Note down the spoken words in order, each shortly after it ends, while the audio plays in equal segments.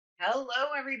Hello,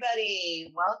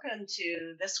 everybody. Welcome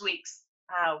to this week's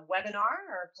webinar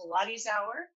or Pilates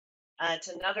hour. It's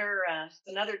another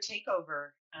takeover.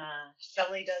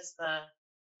 Shelly does the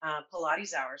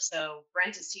Pilates hour. So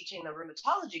Brent is teaching the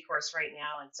rheumatology course right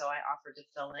now, and so I offered to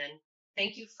fill in.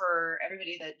 Thank you for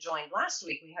everybody that joined last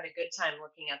week. We had a good time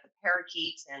looking at the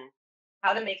parakeets and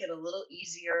how to make it a little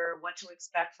easier, what to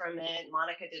expect from it.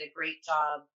 Monica did a great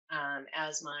job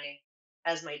as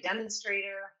my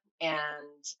demonstrator.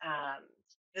 And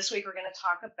this week we're going to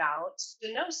talk about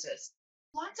stenosis.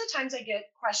 Lots of times I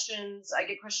get questions. I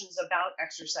get questions about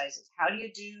exercises. How do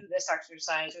you do this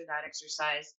exercise or that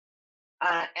exercise?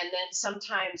 And then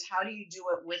sometimes, how do you do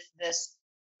it with this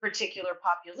particular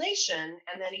population?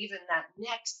 And then even that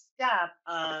next step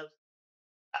of,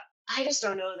 I just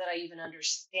don't know that I even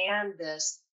understand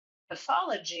this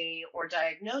pathology or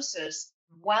diagnosis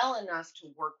well enough to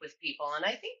work with people. And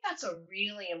I think that's um,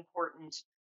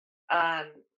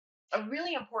 a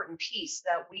really important piece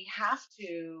that we have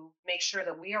to make sure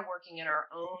that we are working in our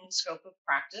own scope of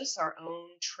practice, our own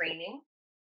training.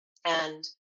 And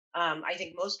I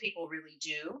think most people really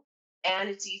do. And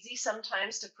it's easy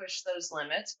sometimes to push those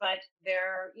limits, but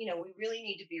we really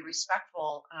need to be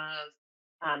respectful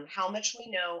of how much we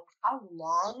know, how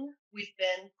long we've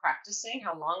been practicing,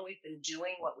 how long we've been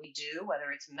doing what we do,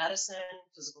 whether it's medicine,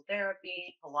 physical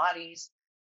therapy, Pilates,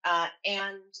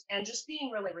 and just being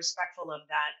really respectful of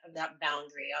that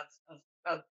boundary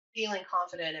of feeling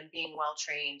confident and being well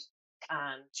trained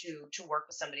to work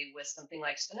with somebody with something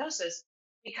like stenosis,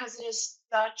 because it is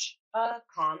such a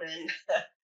common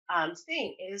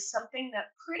thing. It is something that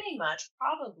pretty much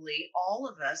probably all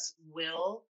of us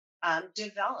will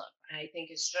develop. And I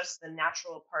think it's just the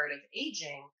natural part of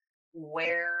aging,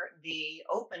 where the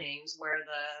openings, where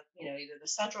either the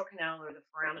central canal or the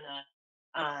foramina,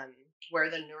 um, where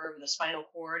the spinal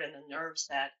cord and the nerves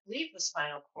that leave the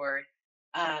spinal cord,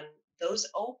 um, those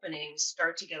openings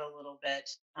start to get a little bit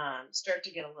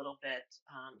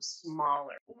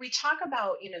smaller. We talk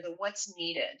about the what's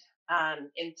needed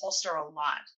in Polestar a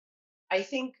lot. I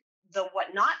think the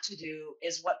what not to do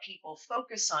is what people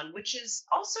focus on, which is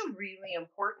also really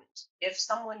important. If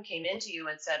someone came into you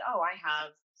and said, "Oh, I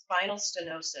have spinal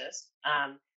stenosis,"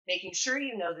 making sure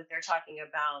you know that they're talking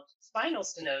about spinal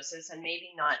stenosis and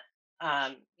maybe not,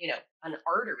 an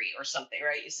artery or something,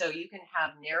 right? So you can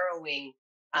have narrowing,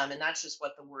 and that's just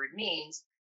what the word means.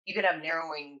 You could have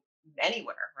narrowing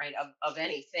anywhere, right, of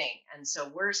anything. And so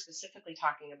we're specifically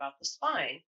talking about the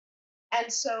spine.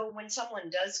 And so when someone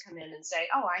does come in and say,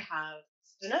 "Oh, I have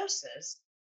stenosis,"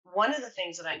 one of the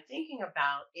things that I'm thinking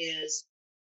about is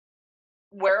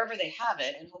wherever they have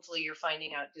it, and hopefully you're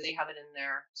finding out, do they have it in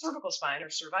their cervical spine or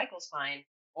cervical spine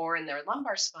or in their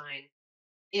lumbar spine?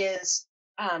 Is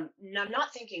I'm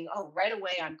not thinking, "Oh, right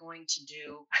away I'm going to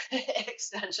do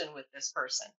extension with this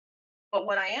person." But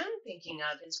what I am thinking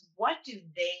of is, what do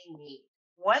they need?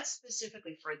 What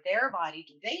specifically for their body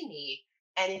do they need?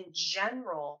 And in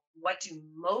general, what do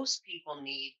most people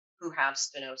need who have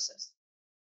stenosis?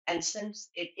 And since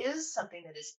it is something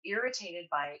that is irritated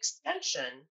by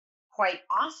extension, quite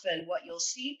often what you'll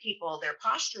see people, their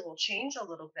posture will change a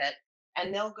little bit,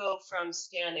 and they'll go from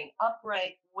standing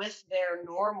upright with their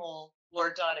normal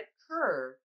lordotic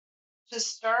curve to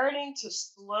starting to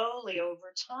slowly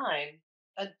over time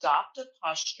adopt a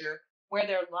posture where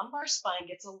their lumbar spine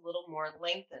gets a little more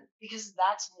lengthened, because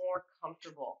that's more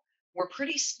comfortable. We're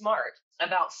pretty smart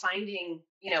about finding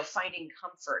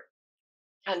comfort.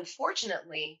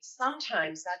 Unfortunately,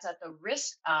 sometimes that's at the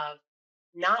risk of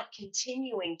not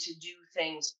continuing to do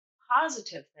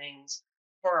positive things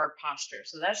for our posture.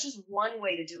 So that's just one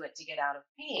way to do it to get out of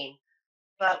pain.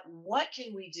 But what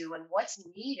can we do and what's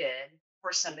needed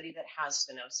for somebody that has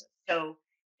stenosis? So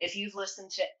if you've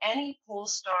listened to any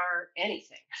Polestar,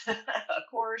 anything, a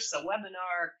course, a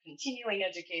webinar, continuing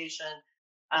education,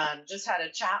 just had a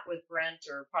chat with Brent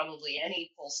or probably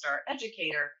any Polestar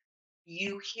educator,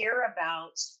 you hear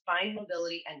about spine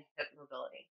mobility and hip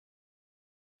mobility.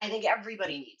 I think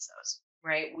everybody needs those,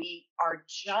 right? We are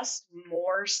just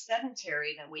more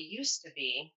sedentary than we used to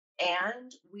be,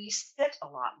 and we sit a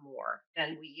lot more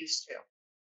than we used to.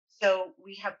 So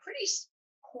we have pretty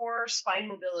poor spine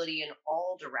mobility in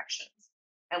all directions,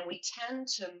 and we tend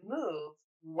to move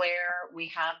where we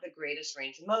have the greatest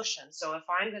range of motion. So if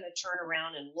I'm going to turn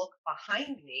around and look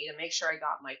behind me to make sure I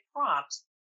got my props,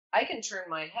 I can turn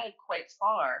my head quite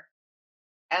far,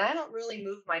 and I don't really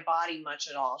move my body much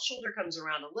at all. Shoulder comes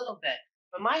around a little bit,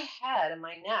 but my head and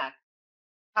my neck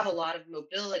have a lot of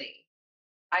mobility.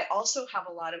 I also have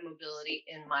a lot of mobility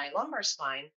in my lumbar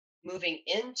spine moving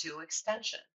into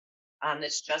extension.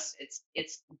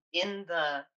 It's in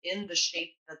the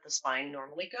shape that the spine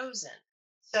normally goes in.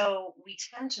 So we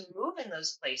tend to move in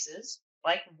those places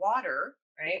like water,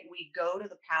 right? We go to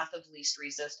the path of least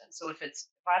resistance. So if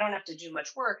I don't have to do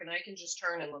much work and I can just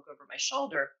turn and look over my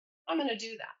shoulder, I'm going to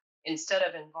do that instead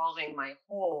of involving my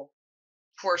whole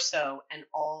torso and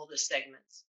all the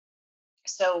segments.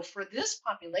 So for this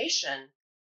population,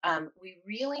 we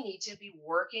really need to be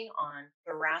working on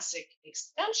thoracic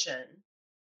extension,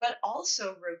 but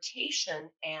also rotation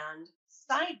and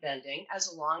side bending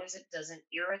as long as it doesn't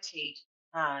irritate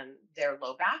their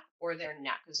low back or their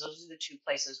neck, because those are the two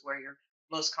places where you're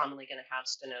most commonly going to have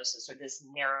stenosis or this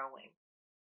narrowing.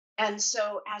 And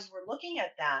so, as we're looking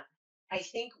at that, I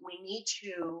think we need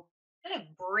to kind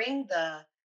of bring the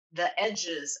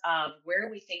edges of where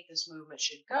we think this movement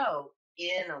should go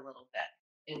in a little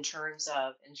bit in terms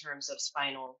of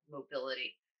spinal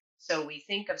mobility. So we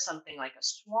think of something like a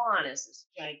swan as this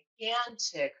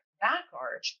gigantic back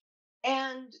arch,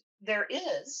 and there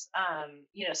is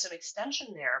some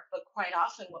extension there, but quite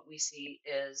often what we see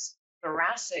is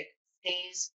thoracic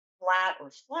stays flat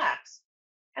or flex,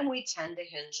 and we tend to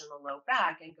hinge in the low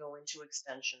back and go into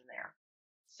extension there.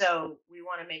 So we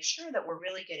want to make sure that we're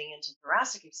really getting into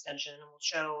thoracic extension, and we'll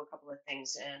show a couple of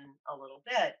things in a little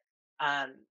bit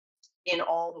um, in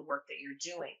all the work that you're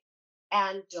doing.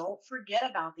 And don't forget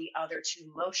about the other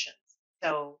two motions.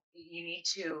 So you need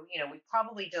to, we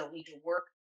probably don't need to work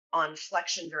on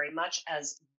flexion very much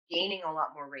as gaining a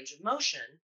lot more range of motion.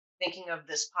 Thinking of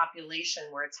this population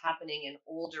where it's happening in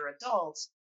older adults,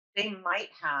 they might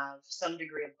have some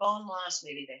degree of bone loss.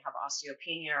 Maybe they have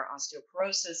osteopenia or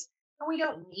osteoporosis. And we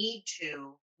don't need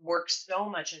to work so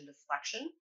much into flexion,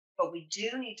 but we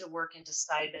do need to work into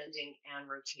side bending and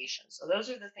rotation. So those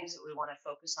are the things that we want to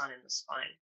focus on in the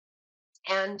spine.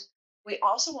 And we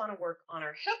also want to work on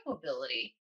our hip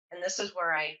mobility. And this is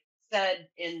where I said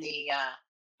in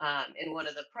one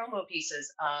of the promo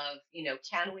pieces of,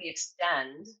 can we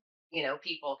extend,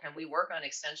 people, can we work on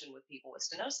extension with people with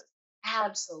stenosis?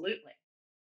 Absolutely.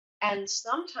 And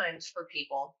sometimes for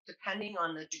people, depending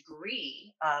on the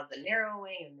degree of the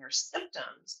narrowing and their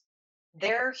symptoms,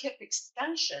 their hip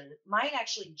extension might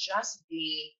actually just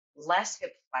be less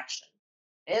hip flexion.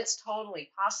 It's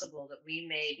totally possible that we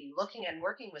may be looking and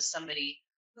working with somebody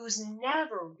who's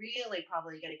never really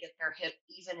probably going to get their hip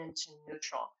even into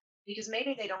neutral because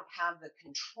maybe they don't have the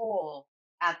control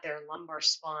at their lumbar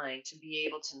spine to be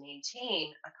able to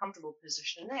maintain a comfortable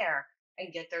position there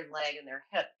and get their leg and their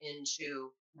hip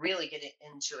into really get it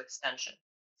into extension.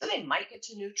 So they might get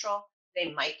to neutral,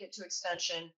 they might get to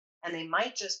extension, and they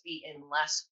might just be in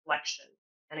less flexion.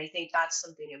 And I think that's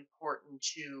something important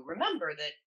to remember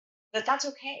that's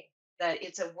okay, that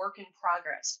it's a work in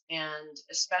progress. And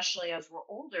especially as we're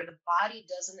older, the body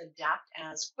doesn't adapt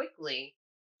as quickly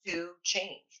to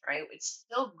change, right? It's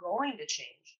still going to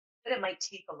change, but it might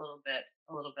take a little bit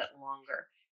longer.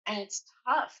 And it's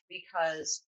tough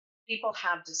because people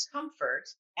have discomfort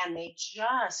and they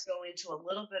just go into a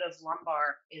little bit of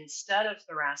lumbar instead of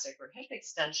thoracic or hip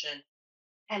extension,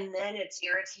 and then it's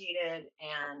irritated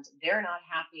and they're not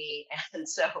happy. And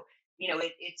so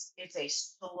it's a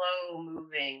slow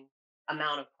moving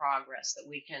amount of progress that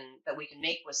we can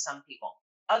make with some people.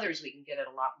 Others we can get it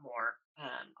a lot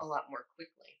more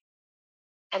quickly.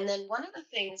 And then one of the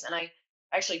things, and I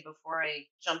actually, before I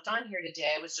jumped on here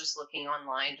today, I was just looking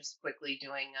online, just quickly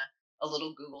doing a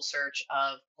little Google search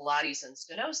of Pilates and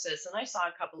stenosis, and I saw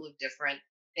a couple of different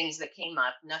things that came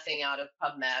up. Nothing out of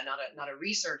PubMed, not a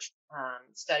research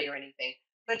study or anything,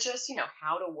 but just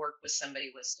how to work with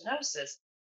somebody with stenosis.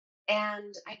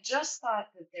 And I just thought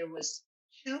that there was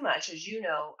too much, as you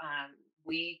know.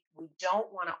 We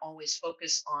don't want to always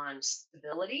focus on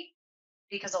stability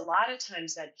because a lot of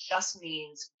times that just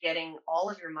means getting all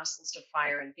of your muscles to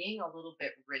fire and being a little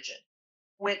bit rigid,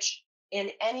 which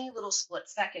in any little split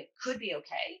second could be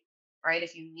okay, right?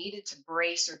 If you needed to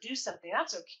brace or do something,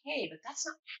 that's okay, but that's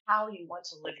not how you want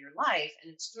to live your life.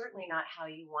 And it's certainly not how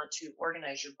you want to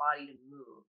organize your body to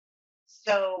move.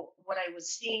 So, what I was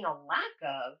seeing a lack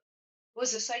of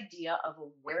was this idea of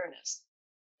awareness.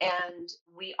 And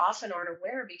we often aren't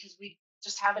aware because we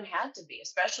just haven't had to be,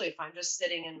 especially if I'm just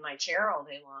sitting in my chair all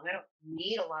day long. I don't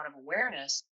need a lot of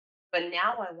awareness. But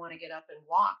now I want to get up and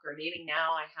walk, or maybe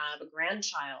now I have a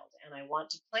grandchild and I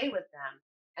want to play with them.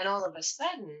 And all of a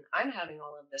sudden, I'm having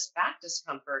all of this back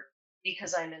discomfort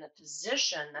because I'm in a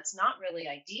position that's not really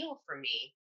ideal for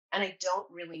me. And I don't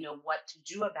really know what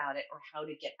to do about it or how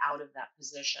to get out of that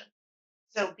position.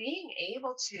 So being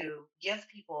able to give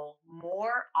people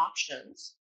more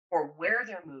options for where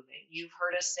they're moving. You've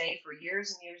heard us say for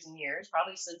years and years and years,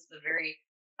 probably since the very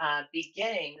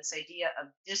beginning this idea of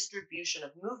distribution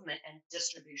of movement and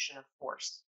distribution of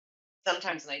force.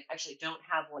 Sometimes, and I actually don't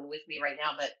have one with me right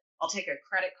now, but I'll take a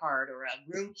credit card or a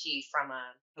room key from a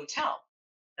hotel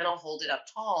and I'll hold it up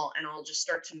tall and I'll just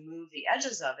start to move the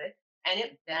edges of it. And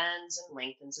it bends and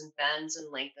lengthens and bends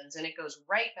and lengthens. And it goes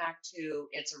right back to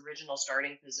its original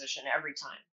starting position every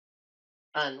time,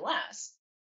 unless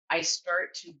I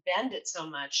start to bend it so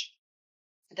much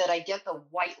that I get the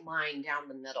white line down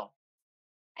the middle.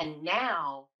 And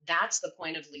now that's the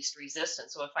point of least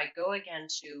resistance. So if I go again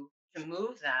to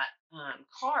move that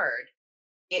card,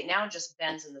 it now just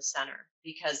bends in the center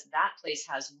because that place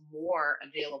has more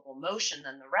available motion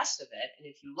than the rest of it. And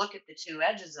if you look at the two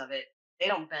edges of it, they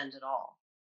don't bend at all.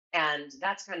 And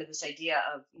that's kind of this idea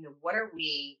of, what are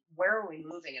we, where are we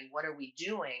moving and what are we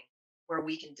doing where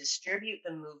we can distribute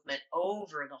the movement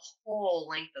over the whole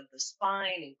length of the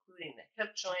spine, including the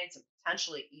hip joints and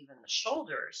potentially even the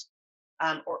shoulders.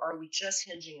 Or are we just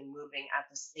hinging and moving at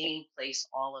the same place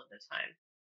all of the time?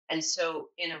 And so,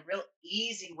 in a real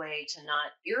easy way to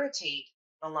not irritate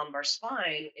the lumbar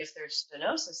spine, if there's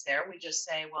stenosis there, we just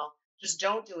say, well, just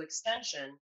don't do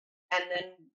extension. And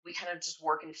then we kind of just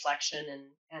work in flexion.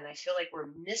 And I feel like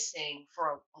we're missing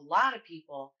for a lot of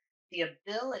people the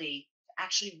ability to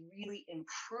actually really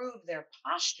improve their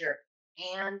posture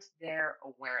and their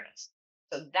awareness.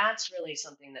 So that's really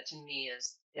something that to me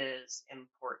is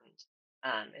important.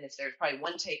 And if there's probably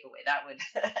one takeaway, that would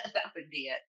that would be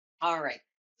it. All right.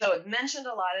 So I've mentioned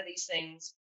a lot of these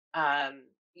things.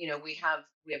 We have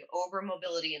over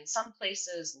mobility in some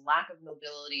places, lack of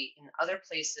mobility in other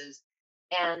places,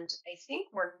 and I think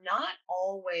we're not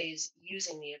always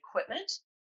using the equipment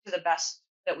to the best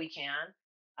that we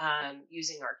can,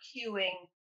 using our cueing,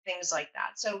 things like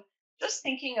that. So just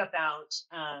thinking about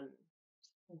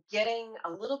getting a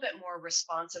little bit more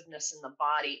responsiveness in the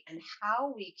body and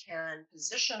how we can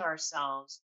position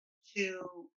ourselves to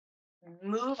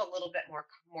move a little bit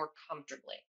more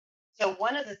comfortably. So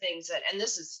one of the things that, and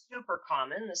this is super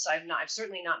common, this I've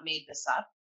certainly not made this up,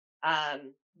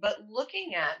 but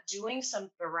looking at doing some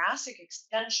thoracic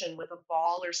extension with a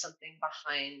ball or something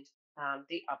behind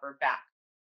the upper back.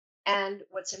 And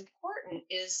what's important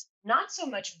is not so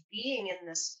much being in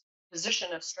this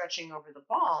position of stretching over the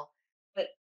ball, but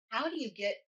how do you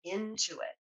get into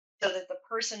it so that the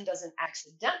person doesn't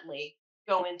accidentally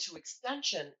go into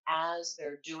extension as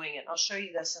they're doing it? I'll show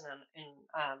you this in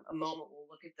a moment. We'll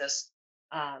look at this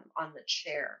on the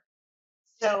chair.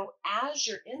 So as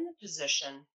you're in the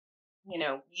position,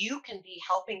 you can be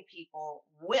helping people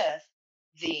with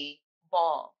the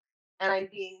ball. And I'm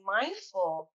being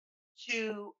mindful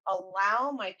to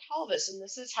allow my pelvis, and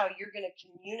this is how you're going to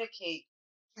communicate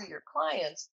to your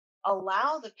clients,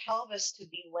 allow the pelvis to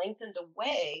be lengthened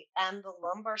away and the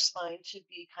lumbar spine to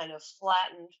be kind of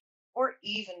flattened or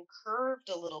even curved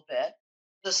a little bit.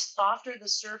 The softer the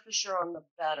surface you're on, the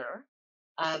better,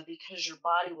 because your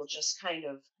body will just kind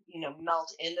of,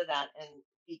 melt into that and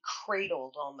be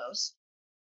cradled almost.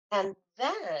 And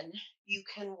then you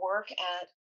can work at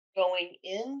going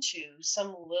into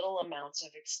some little amounts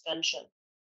of extension.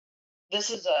 This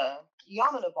is a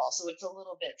Yamana ball, so it's a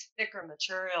little bit thicker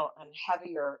material and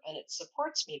heavier, and it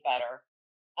supports me better.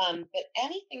 But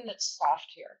anything that's soft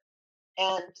here,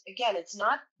 and again, it's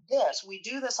not this. We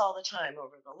do this all the time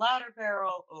over the ladder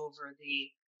barrel, over the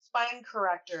spine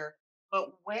corrector.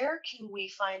 But where can we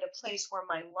find a place where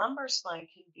my lumbar spine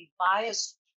can be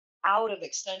biased out of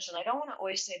extension? I don't want to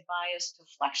always say biased to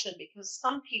flexion because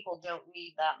some people don't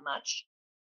need that much.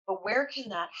 But where can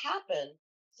that happen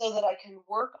so that I can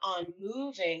work on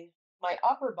moving my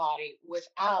upper body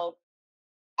without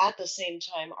at the same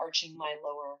time arching my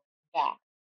lower back?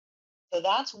 So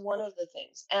that's one of the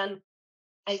things. And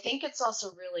I think it's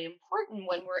also really important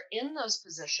when we're in those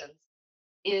positions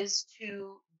is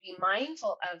to be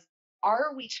mindful of,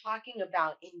 are we talking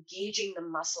about engaging the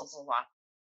muscles a lot?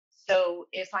 So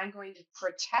if I'm going to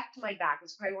protect my back,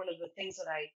 it's probably one of the things that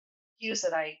I use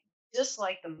that I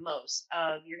dislike the most.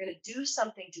 You're going to do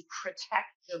something to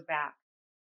protect your back.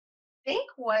 Think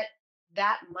what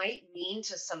that might mean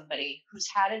to somebody who's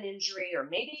had an injury, or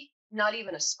maybe not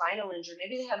even a spinal injury.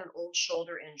 Maybe they had an old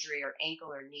shoulder injury or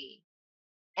ankle or knee,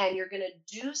 and you're going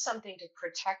to do something to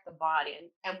protect the body.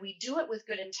 And we do it with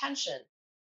good intention,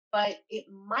 but it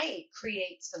might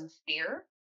create some fear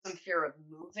of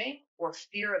moving or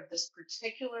fear of this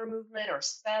particular movement or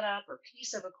setup or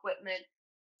piece of equipment.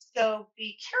 So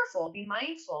be careful, be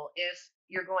mindful if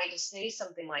you're going to say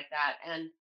something like that. And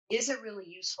is it really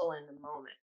useful in the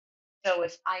moment? So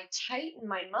if I tighten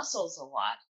my muscles a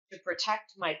lot to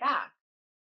protect my back,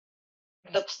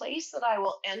 The place that I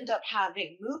will end up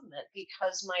having movement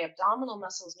because my abdominal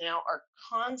muscles now are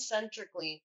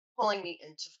concentrically pulling me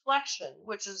into flexion,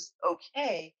 which is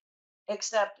okay,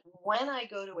 except when I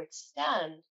go to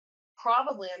extend,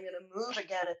 probably I'm going to move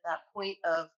again at that point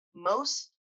of most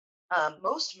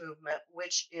movement,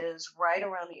 which is right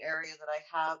around the area that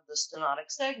I have the stenotic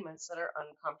segments that are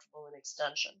uncomfortable in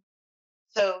extension.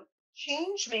 So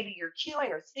change maybe your cueing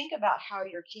or think about how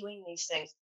you're cueing these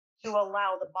things to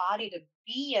allow the body to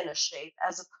be in a shape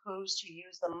as opposed to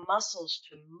use the muscles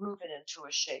to move it into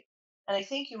a shape. And I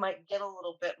think you might get a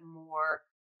little bit more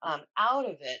out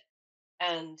of it,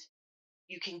 and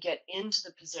you can get into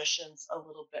the positions a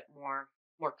little bit more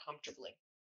comfortably.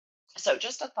 So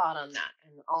just a thought on that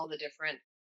and all the different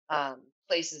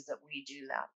places that we do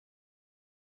that.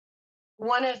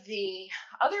 One of the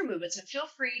other movements, and feel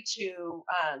free to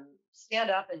stand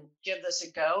up and give this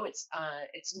a go. It's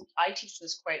I teach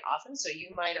this quite often, so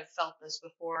you might have felt this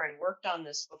before and worked on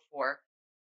this before.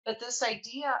 But this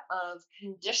idea of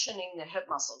conditioning the hip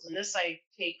muscles, and this I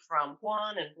take from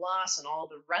Juan and Blas and all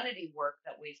the Renity work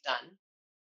that we've done,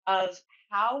 of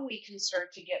how we can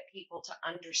start to get people to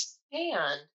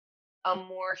understand a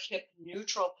more hip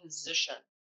neutral position.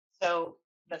 So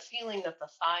the feeling that the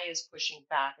thigh is pushing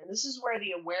back. And this is where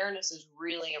the awareness is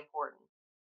really important.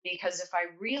 Because if I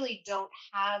really don't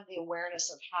have the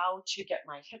awareness of how to get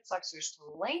my hip flexors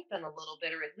to lengthen a little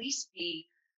bit, or at least be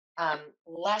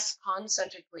less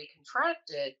concentrically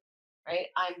contracted, right,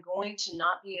 I'm going to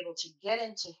not be able to get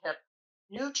into hip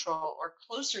neutral or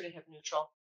closer to hip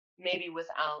neutral, maybe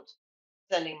without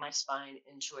sending my spine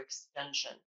into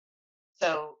extension.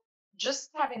 So just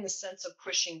having the sense of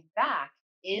pushing back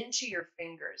into your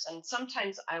fingers. And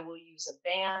sometimes I will use a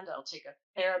band. I'll take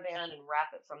a TheraBand and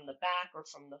wrap it from the back or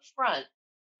from the front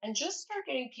and just start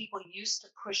getting people used to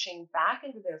pushing back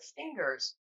into their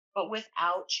fingers, but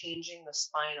without changing the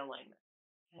spine alignment.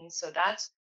 Okay, so that's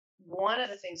one of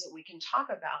the things that we can talk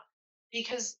about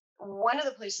because one of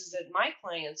the places that my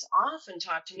clients often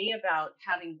talk to me about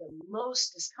having the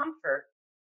most discomfort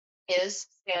is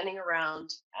standing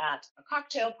around at a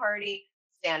cocktail party,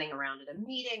 standing around at a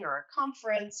meeting or a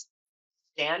conference,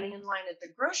 standing in line at the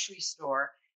grocery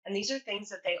store. And these are things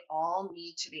that they all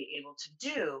need to be able to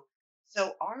do.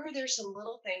 So, are there some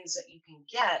little things that you can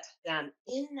get them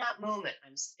in that moment?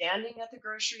 I'm standing at the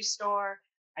grocery store.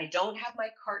 I don't have my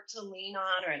cart to lean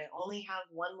on, or I only have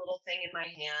one little thing in my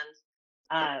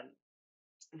hand.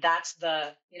 That's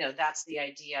the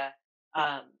idea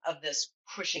of this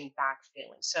pushing back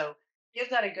feeling. So give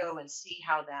that a go and see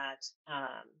how that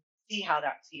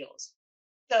feels.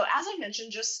 So as I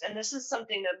mentioned, just and this is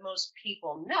something that most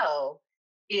people know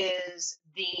is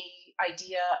the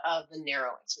idea of the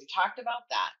narrowing. So we talked about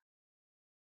that,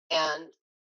 and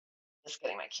just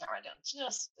getting my camera down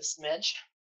just a smidge.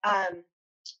 Um,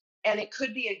 and it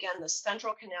could be, again, the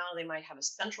central canal. They might have a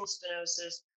central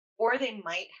stenosis, or they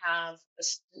might have,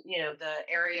 the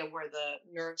area where the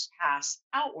nerves pass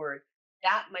outward.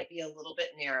 That might be a little bit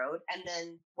narrowed. And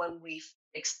then when we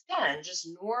extend, just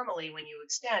normally when you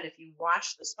extend, if you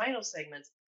watch the spinal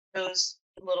segments, those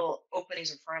little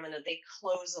openings or foramina, they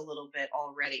close a little bit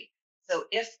already. So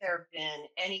if there have been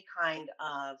any kind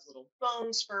of little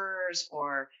bone spurs,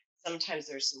 or sometimes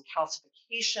there's some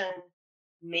calcification,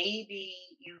 maybe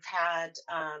you've had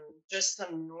just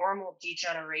some normal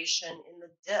degeneration in the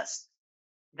disc,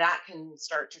 that can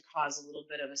start to cause a little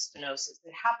bit of a stenosis.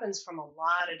 It happens from a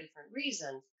lot of different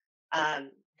reasons.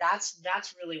 Um,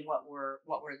 that's really what we're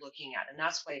looking at, and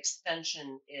that's why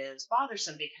extension is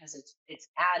bothersome because it's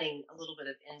adding a little bit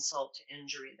of insult to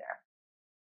injury there.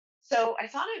 So I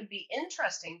thought it would be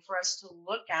interesting for us to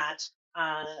look at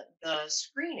the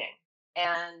screening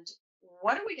and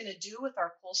what are we going to do with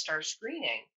our Polestar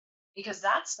screening? Because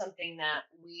that's something that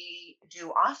we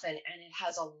do often and it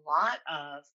has a lot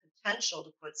of potential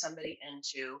to put somebody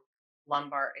into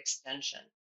lumbar extension.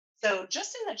 So,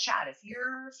 just in the chat, if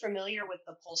you're familiar with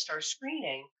the Polestar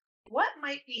screening, what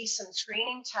might be some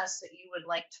screening tests that you would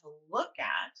like to look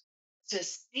at to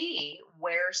see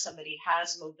where somebody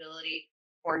has mobility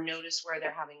or notice where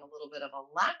they're having a little bit of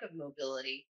a lack of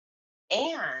mobility,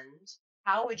 and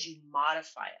how would you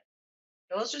modify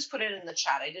it? So let's just put it in the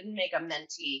chat. I didn't make a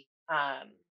mentee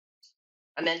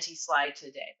slide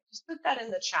today. Just put that in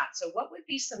the chat. So what would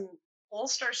be some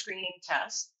Polestar screening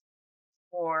tests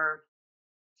for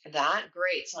that?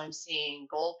 Great. So I'm seeing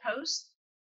goalposts.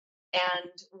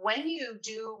 And when you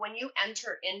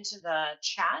enter into the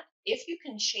chat, if you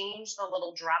can change the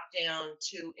little drop down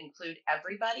to include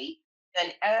everybody,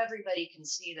 then everybody can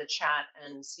see the chat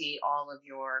and see all of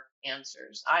your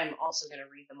answers. I'm also going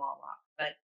to read them all off,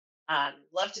 but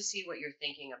love to see what you're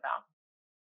thinking about.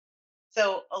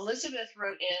 So Elizabeth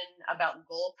wrote in about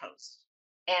goalposts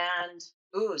and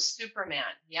ooh, Superman.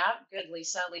 Yeah, good,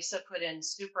 Lisa. Lisa put in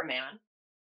Superman.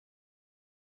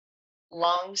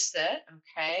 Long sit,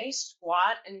 okay.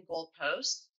 Squat and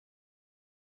goalpost.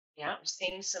 Yeah, I'm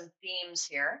seeing some themes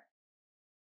here.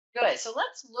 Good. So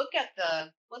let's look at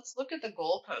the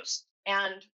goalpost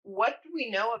and what do we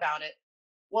know about it?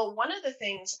 Well, one of the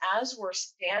things as we're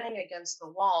standing against the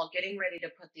wall, getting ready to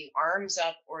put the arms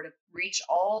up or to reach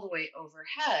all the way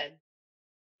overhead,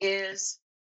 is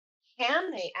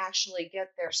can they actually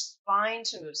get their spine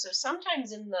to move? So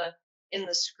sometimes in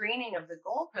the screening of the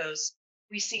goalposts,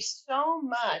 we see so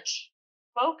much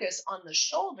focus on the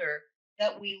shoulder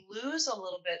that we lose a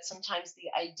little bit sometimes the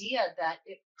idea that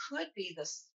it could be the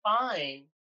spine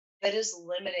that is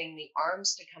limiting the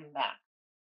arms to come back.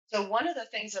 So one of the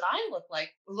things that I don't look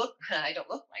like,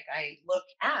 I look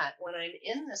at when I'm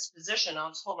in this position, I'll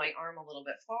just hold my arm a little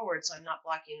bit forward so I'm not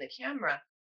blocking the camera,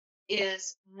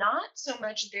 is not so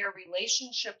much their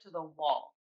relationship to the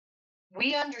wall.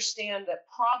 We understand that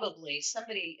probably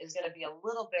somebody is going to be a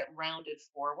little bit rounded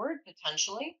forward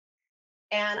potentially,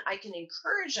 and I can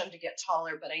encourage them to get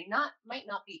taller, but might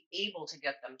not be able to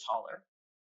get them taller.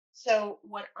 So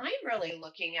what I'm really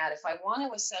looking at if I want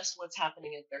to assess what's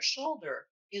happening at their shoulder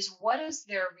is what is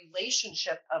their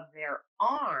relationship of their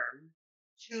arm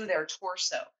to their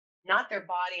torso, not their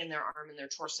body and their arm and their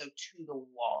torso to the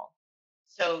wall.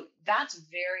 So that's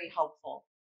very helpful.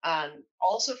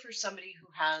 Also for somebody who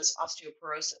has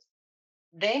osteoporosis,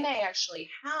 they may actually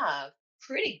have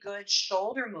pretty good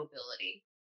shoulder mobility,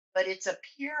 but it's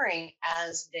appearing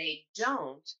as they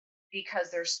don't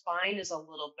because their spine is a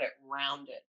little bit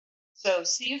rounded. So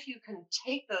see if you can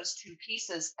take those two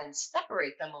pieces and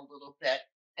separate them a little bit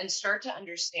and start to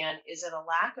understand, is it a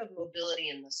lack of mobility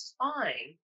in the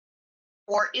spine,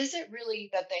 or is it really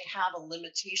that they have a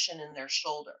limitation in their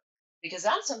shoulder? Because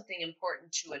that's something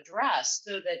important to address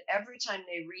so that every time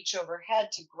they reach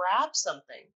overhead to grab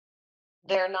something,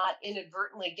 they're not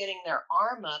inadvertently getting their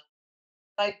arm up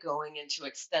by going into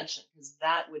extension, because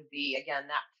that would be, again,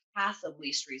 that path of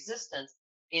least resistance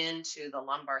into the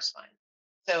lumbar spine.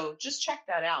 So just check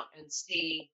that out and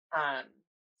see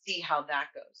how that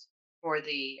goes for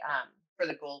the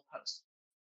goalpost.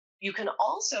 You can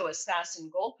also assess in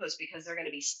goalposts because they're going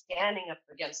to be standing up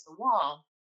against the wall.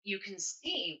 You can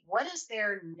see what is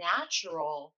their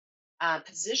natural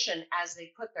position as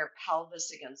they put their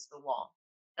pelvis against the wall.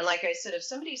 And like I said, if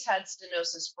somebody's had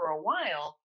stenosis for a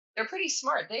while, they're pretty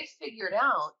smart. They've figured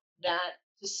out that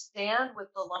to stand with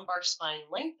the lumbar spine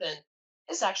lengthened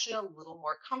is actually a little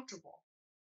more comfortable.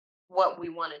 What we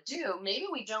want to do, maybe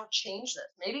we don't change this.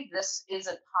 Maybe this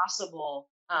isn't possible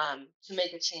to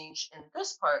make a change in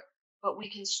this part, but we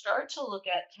can start to look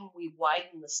at, can we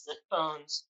widen the sit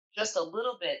bones just a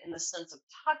little bit in the sense of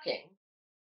tucking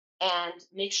and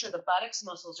make sure the buttocks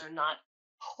muscles are not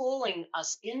pulling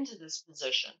us into this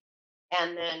position,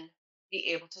 and then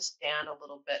be able to stand a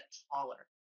little bit taller.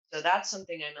 So that's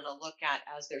something I'm going to look at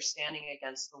as they're standing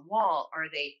against the wall. Are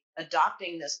they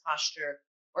adopting this posture,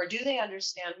 or do they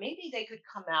understand maybe they could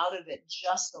come out of it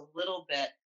just a little bit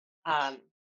um,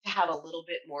 to have a little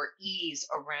bit more ease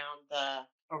around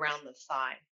the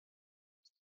thigh?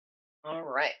 All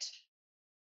right,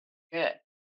 good.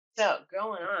 So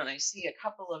going on, I see a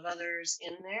couple of others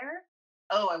in there.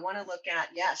 Oh, I want to look at,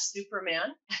 yes,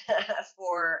 Superman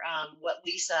for what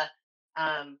Lisa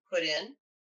put in.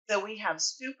 So we have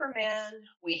Superman,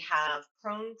 we have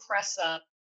prone press up,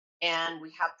 and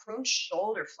we have prone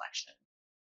shoulder flexion.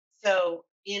 So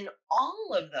in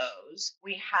all of those,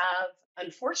 we have,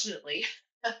 unfortunately,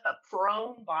 a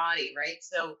prone body, right?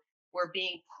 So we're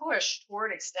being pushed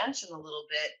toward extension a little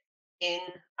bit in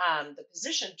the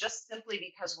position just simply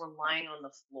because we're lying on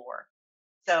the floor.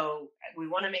 So we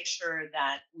want to make sure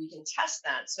that we can test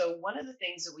that. So one of the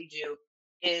things that we do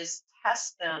is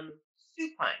test them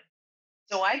supine.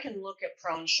 So I can look at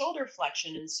prone shoulder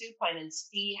flexion and supine and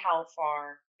see how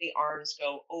far the arms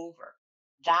go over.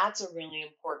 That's a really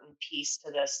important piece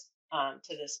to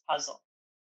this puzzle.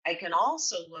 I can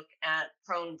also look at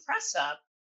prone press up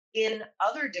in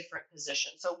other different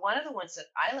positions. So one of the ones that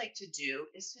I like to do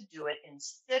is to do it in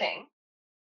sitting.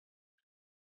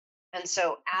 And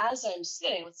so as I'm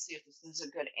sitting, let's see if this is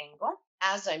a good angle.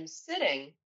 As I'm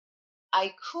sitting,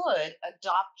 I could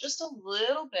adopt just a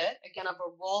little bit, again, of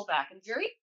a rollback, and very,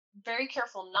 very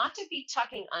careful not to be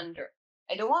tucking under.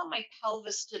 I don't want my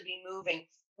pelvis to be moving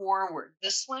forward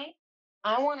this way.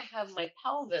 I want to have my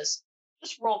pelvis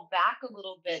just roll back a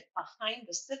little bit behind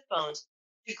the sit bones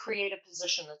to create a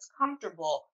position that's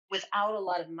comfortable without a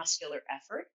lot of muscular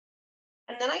effort.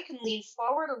 And then I can lean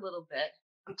forward a little bit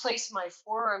and place my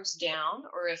forearms down,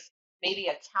 or if Maybe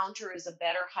a counter is a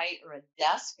better height or a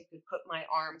desk. I could put my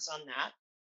arms on that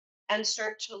and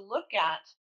start to look at,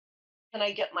 can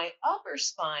I get my upper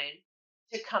spine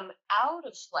to come out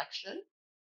of flexion?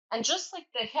 And just like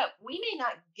the hip, we may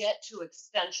not get to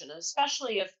extension,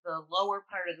 especially if the lower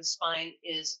part of the spine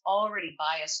is already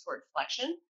biased toward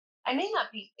flexion. I may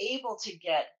not be able to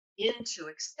get into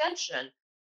extension,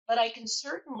 but I can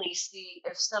certainly see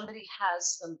if somebody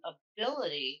has some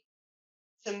ability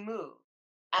to move.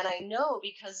 And I know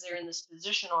because they're in this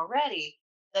position already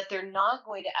that they're not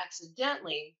going to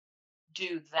accidentally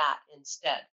do that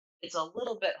instead. It's a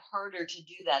little bit harder to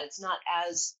do that. It's not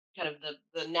as kind of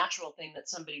the natural thing that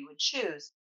somebody would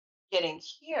choose. Getting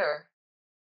here,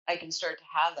 I can start to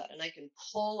have that and I can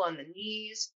pull on the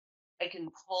knees. I can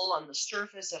pull on the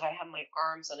surface. If I have my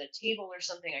arms on a table or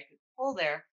something, I could pull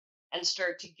there and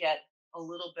start to get a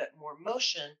little bit more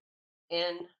motion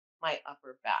in my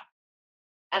upper back.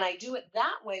 And I do it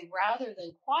that way rather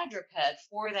than quadruped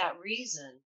for that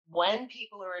reason. When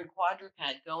people are in quadruped,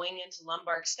 going into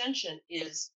lumbar extension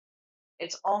is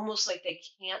it's almost like they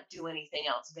can't do anything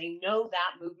else. They know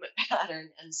that movement pattern,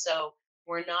 and so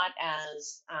we're not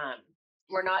as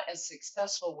we're not as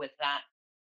successful with that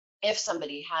if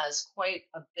somebody has quite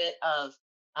a bit of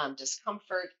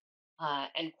discomfort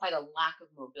and quite a lack of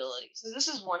mobility. So this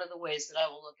is one of the ways that I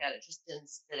will look at it, just in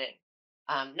sitting.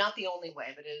 Not the only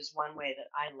way, but it is one way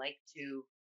that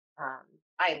um,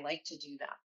 I like to do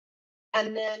that.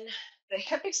 And then the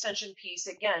hip extension piece,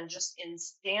 again, just in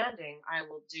standing, I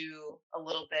will do a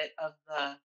little bit of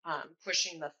the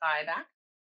pushing the thigh back.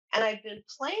 And I've been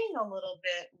playing a little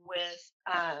bit with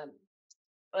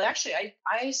well, actually,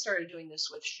 I started doing this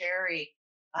with Sherry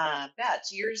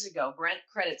Betts years ago. Brent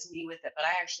credits me with it, but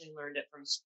I actually learned it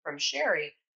from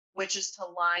Sherry, which is to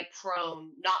lie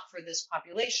prone, not for this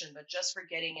population, but just for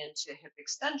getting into hip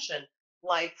extension.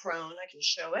 Lie prone. I can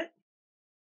show it.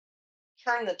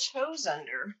 Turn the toes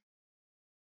under,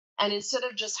 and instead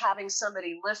of just having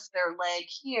somebody lift their leg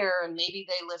here, and maybe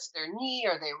they lift their knee,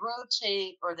 or they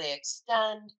rotate, or they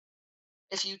extend,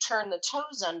 if you turn the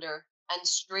toes under and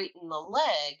straighten the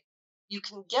leg, you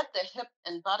can get the hip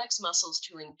and buttocks muscles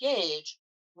to engage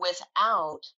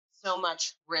without so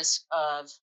much risk of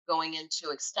going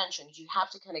into extension. You have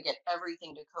to kind of get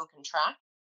everything to co-contract.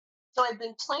 So I've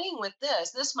been playing with this.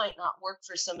 This might not work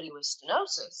for somebody with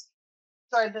stenosis.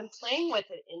 So I've been playing with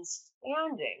it in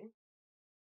standing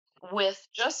with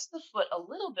just the foot a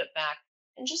little bit back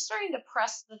and just starting to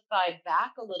press the thigh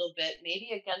back a little bit,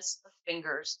 maybe against the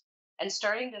fingers, and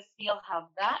starting to feel how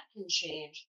that can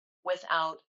change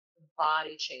without the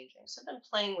body changing. So I've been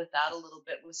playing with that a little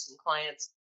bit with some clients,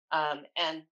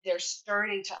 and they're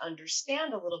starting to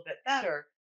understand a little bit better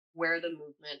where the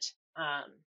movement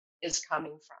is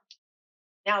coming from.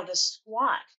 Now, the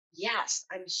squat. Yes,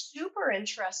 I'm super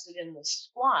interested in the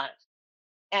squat.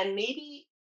 And maybe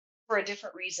for a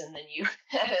different reason than you,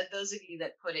 those of you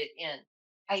that put it in.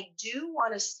 I do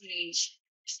want to see.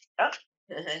 Oh,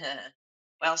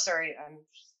 well, sorry, I'm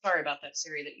sorry about that,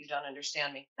 Siri, that you don't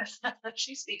understand me.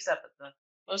 She speaks up at the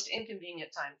most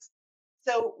inconvenient times.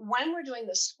 So when we're doing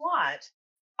the squat,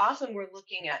 often we're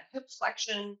looking at hip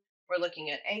flexion, we're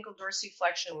looking at ankle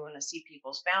dorsiflexion. We want to see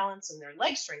people's balance and their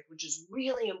leg strength, which is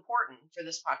really important for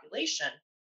this population.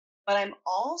 But I'm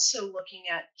also looking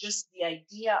at just the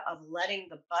idea of letting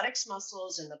the buttocks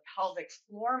muscles and the pelvic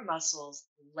floor muscles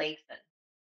lengthen.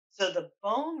 So the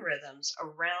bone rhythms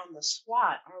around the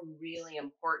squat are really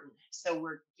important. So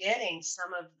we're getting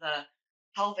some of the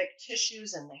pelvic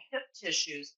tissues and the hip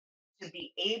tissues to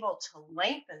be able to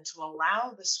lengthen to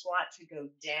allow the squat to go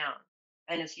down.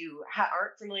 And if you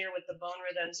aren't familiar with the bone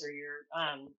rhythms or you're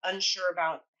unsure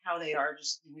about how they are,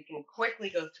 just we can quickly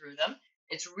go through them.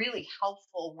 It's really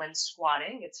helpful when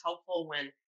squatting. It's helpful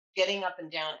when getting up and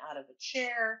down out of a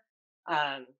chair.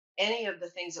 Any of the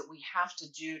things that we have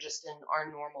to do just in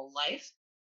our normal life.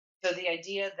 So the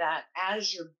idea that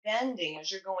as you're bending,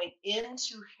 as you're going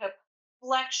into hip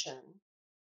flexion,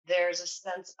 there's a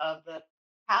sense of the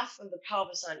half of the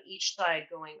pelvis on each side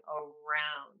going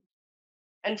around.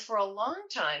 And for a long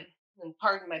time, and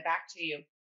pardon my back to you,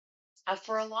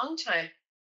 for a long time,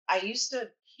 I used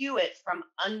to cue it from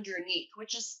underneath,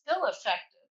 which is still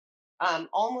effective,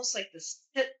 almost like the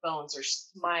sit bones are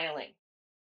smiling.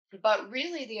 But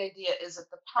really, the idea is that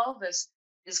the pelvis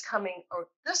is coming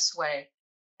this way.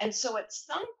 And so at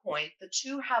some point, the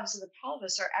two halves of the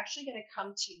pelvis are actually going to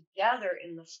come together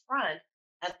in the front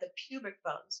at the pubic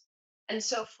bones. And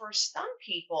so for some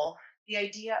people, the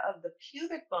idea of the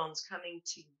pubic bones coming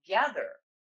together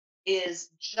is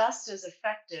just as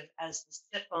effective as the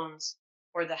sit bones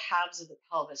or the halves of the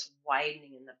pelvis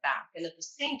widening in the back. And at the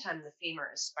same time, the femur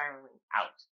is spiraling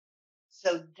out.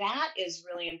 So that is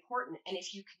really important. And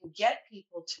if you can get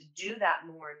people to do that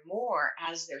more and more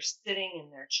as they're sitting in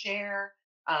their chair,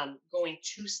 going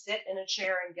to sit in a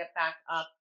chair and get back up,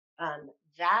 um,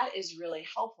 that is really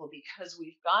helpful because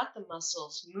we've got the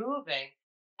muscles moving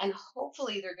and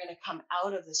hopefully they're going to come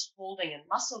out of this holding and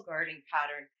muscle guarding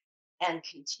pattern and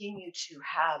continue to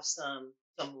have some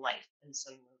life and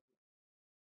some movement.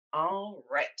 All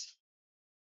right.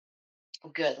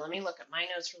 Good. Let me look at my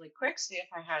notes really quick, see if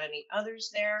I had any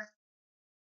others there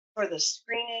for the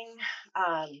screening.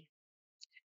 Um,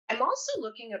 I'm also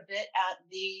looking a bit at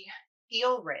the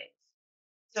heel raise.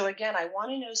 So again, I want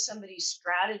to know somebody's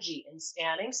strategy in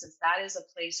standing, since that is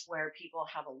a place where people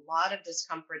have a lot of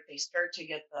discomfort. They start to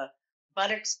get the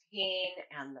buttocks pain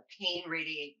and the pain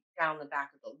radiate down the back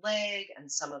of the leg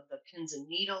and some of the pins and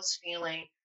needles feeling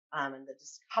and the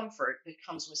discomfort that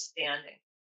comes with standing.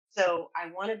 So I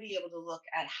want to be able to look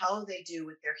at how they do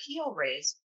with their heel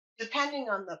raise. Depending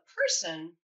on the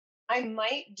person, I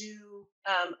might do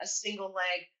a single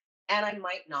leg and I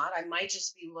might not. I might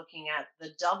just be looking at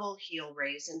the double heel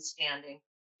raise and standing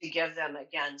to give them,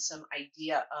 again, some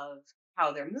idea of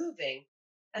how they're moving.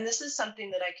 And this is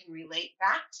something that I can relate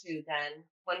back to then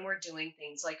when we're doing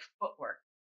things like footwork.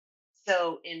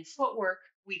 So in footwork,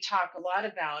 we talk a lot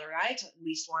about, or at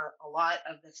least want a lot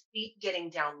of the feet getting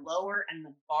down lower and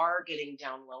the bar getting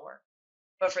down lower.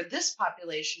 But for this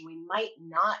population, we might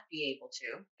not be able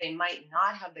to. They might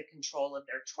not have the control of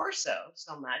their torso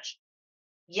so much.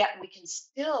 Yet we can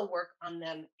still work on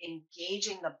them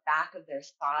engaging the back of their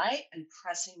thigh and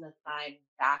pressing the thigh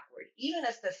backward, even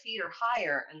if the feet are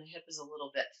higher and the hip is a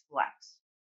little bit flexed.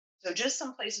 So just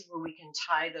some places where we can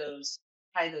tie those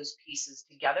pieces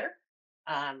together,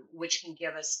 which can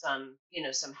give us some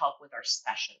help with our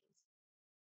sessions.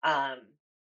 Um,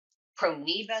 Prone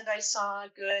knee bend I saw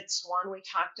good. Swan we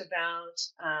talked about.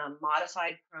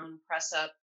 Modified prone press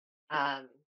up. Um,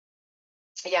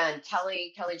 yeah, and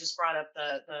Kelly just brought up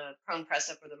the prone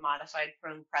press up or the modified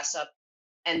prone press up,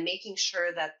 and making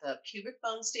sure that the pubic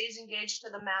bone stays engaged to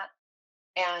the mat.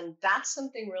 And that's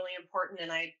something really important.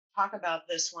 And I talk about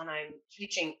this when I'm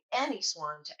teaching any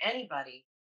swan to anybody.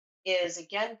 Is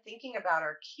again thinking about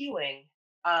our cueing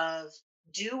of,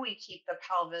 do we keep the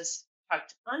pelvis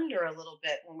tucked under a little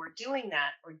bit when we're doing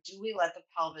that, or do we let the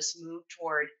pelvis move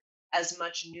toward as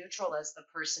much neutral as the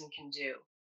person can do?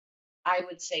 I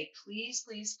would say, please,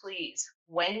 please, please,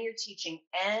 when you're teaching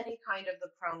any kind of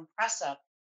the prone press up,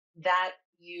 that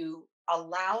you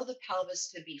allow the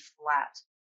pelvis to be flat.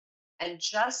 And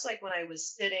just like when I was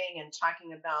sitting and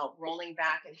talking about rolling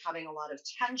back and having a lot of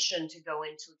tension to go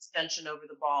into extension over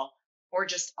the ball, or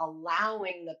just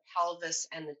allowing the pelvis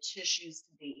and the tissues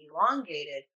to be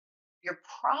elongated, you're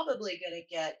probably going to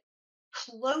get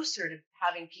closer to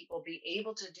having people be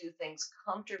able to do things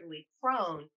comfortably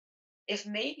prone if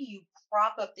maybe you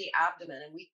prop up the abdomen.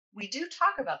 And we do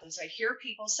talk about this. I hear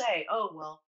people say, oh,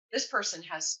 well, this person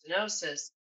has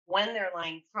stenosis. When they're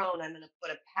lying prone, I'm going to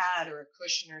put a pad or a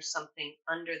cushion or something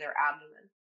under their abdomen.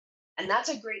 And that's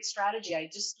a great strategy. I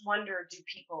just wonder, do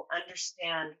people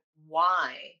understand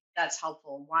why that's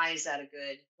helpful? Why is that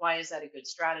a good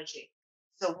strategy?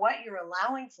 So what you're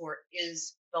allowing for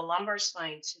is the lumbar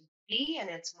spine to be in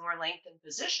its more lengthened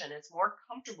position, its more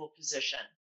comfortable position,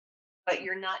 but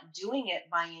you're not doing it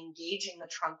by engaging the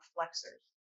trunk flexors.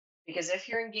 Because if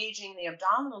you're engaging the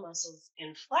abdominal muscles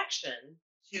in flexion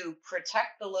to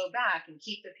protect the low back and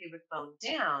keep the pubic bone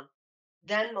down,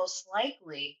 then most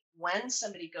likely when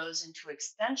somebody goes into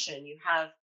extension, you have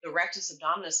the rectus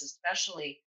abdominis,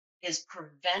 especially, is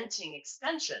preventing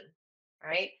extension,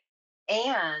 right?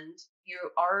 And you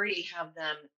already have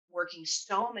them working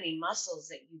so many muscles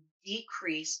that you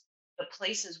decrease the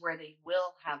places where they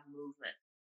will have movement.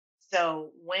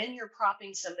 So when you're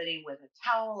propping somebody with a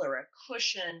towel or a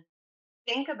cushion,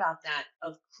 think about that,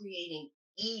 of creating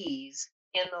ease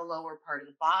in the lower part of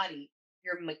the body.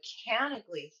 You're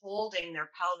mechanically holding their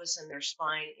pelvis and their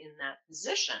spine in that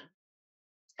position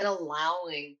and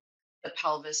allowing the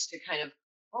pelvis to kind of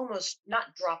almost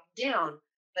not drop down,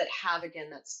 but have again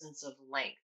that sense of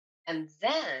length. And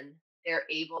then they're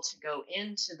able to go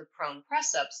into the prone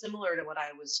press up, similar to what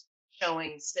I was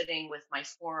showing sitting with my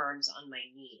forearms on my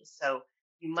knees. So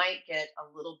you might get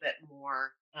a little bit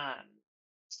more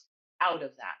out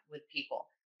of that with people,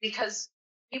 because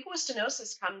people with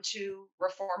stenosis come to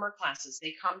reformer classes,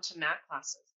 they come to mat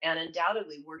classes, and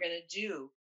undoubtedly we're going to do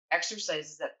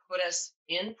exercises that put us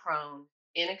in prone,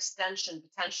 in extension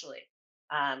potentially.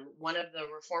 One of the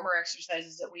reformer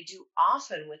exercises that we do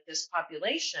often with this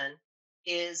population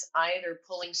is either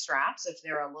pulling straps if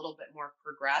they're a little bit more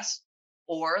progressed,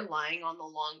 or lying on the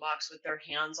long box with their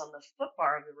hands on the foot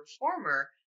bar of the reformer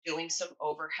doing some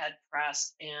overhead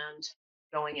press and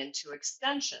going into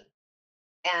extension.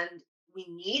 And we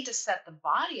need to set the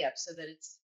body up so that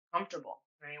it's comfortable,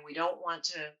 right? We don't want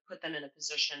to put them in a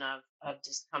position of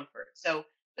discomfort. So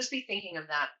just be thinking of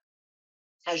that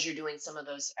as you're doing some of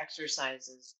those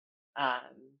exercises, um,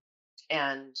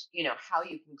 and how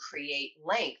you can create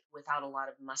length without a lot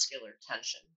of muscular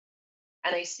tension.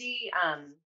 And I see,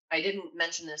 I didn't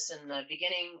mention this in the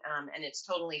beginning, and it's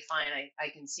totally fine. I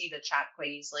can see the chat quite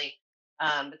easily.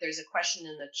 But there's a question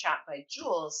in the chat by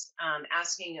Jules,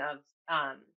 asking of,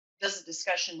 um, does the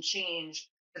discussion change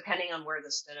depending on where the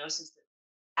stenosis is?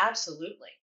 Absolutely.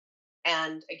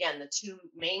 And again, the two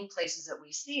main places that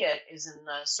we see it is in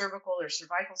the cervical or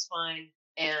cervical spine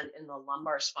and in the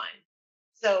lumbar spine.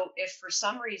 So if for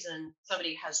some reason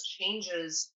somebody has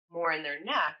changes more in their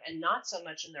neck and not so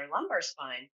much in their lumbar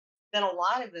spine, then a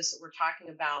lot of this that we're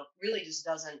talking about really just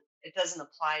doesn't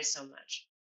apply so much,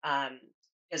 um,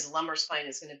 because the lumbar spine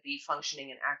is going to be functioning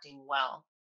and acting well.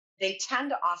 They tend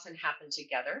to often happen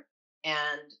together.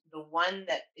 And the one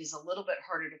that is a little bit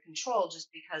harder to control just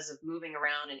because of moving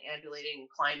around and ambulating and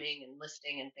climbing and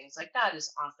lifting and things like that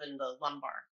is often the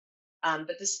lumbar.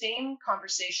 But the same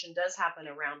conversation does happen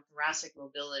around thoracic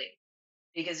mobility.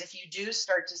 Because if you do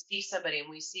start to see somebody, and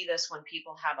we see this when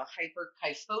people have a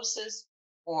hyperkyphosis,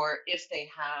 or if they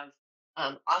have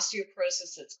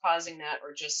osteoporosis that's causing that,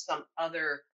 or just some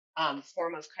other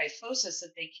form of kyphosis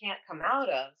that they can't come out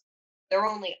of, their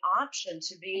only option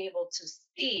to be able to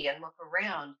see and look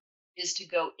around is to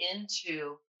go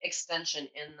into extension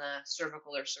in the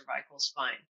cervical or cervical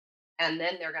spine. And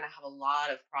then they're going to have a lot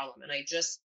of problem. And I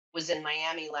just was in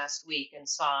Miami last week and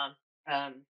saw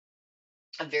um,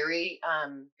 a very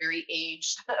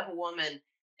aged woman,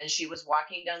 and she was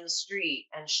walking down the street,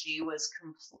 and she was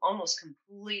almost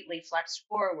completely flexed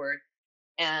forward,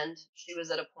 and she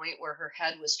was at a point where her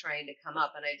head was trying to come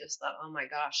up, and I just thought, oh my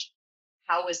gosh,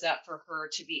 how is that for her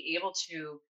to be able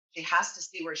to? She has to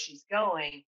see where she's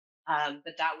going,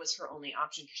 but that was her only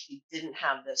option because she didn't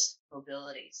have this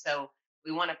mobility. So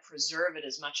we want to preserve it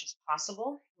as much as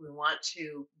possible. We want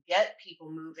to get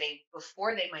people moving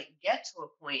before they might get to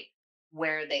a point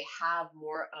where they have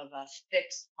more of a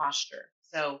fixed posture.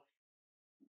 So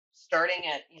starting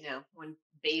at, when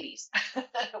babies,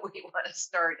 we want to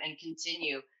start and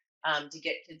continue, to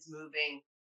get kids moving,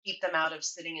 keep them out of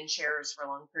sitting in chairs for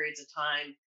long periods of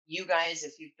time. You guys,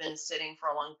 if you've been sitting for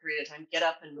a long period of time, get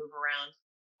up and move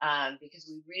around, because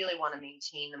we really want to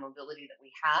maintain the mobility that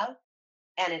we have.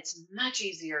 And it's much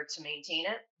easier to maintain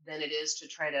it than it is to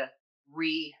try to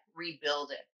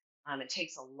rebuild it. It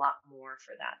takes a lot more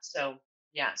for that. So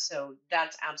yeah, so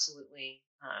that's absolutely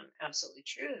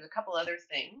true. There's a couple other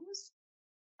things.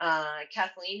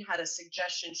 Kathleen had a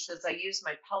suggestion. She says, I use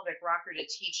my pelvic rocker to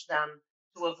teach them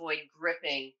to avoid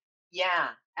gripping. Yeah,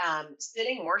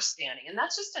 sitting or standing. And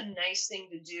that's just a nice thing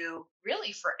to do,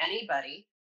 really, for anybody.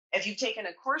 If you've taken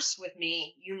a course with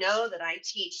me, you know that I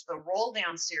teach the roll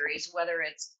down series, whether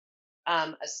it's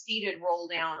a seated roll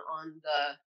down on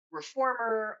the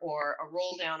reformer or a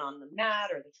roll down on the mat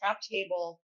or the trap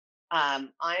table.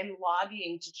 I'm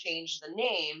lobbying to change the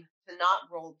name to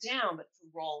not roll down, but to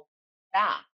roll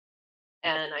back.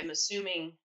 And I'm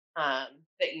assuming,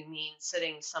 that you mean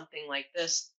sitting something like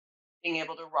this, being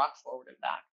able to rock forward and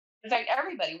back. In fact,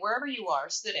 everybody, wherever you are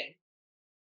sitting,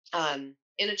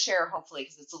 in a chair, hopefully,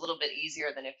 because it's a little bit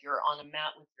easier than if you're on a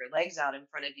mat with your legs out in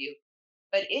front of you.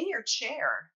 But in your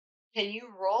chair, can you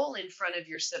roll in front of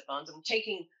your sit bones? I'm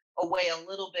taking away a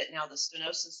little bit now the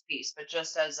stenosis piece, but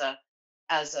just as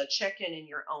a check-in in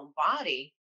your own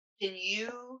body, can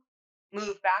you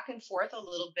move back and forth a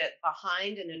little bit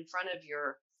behind and in front of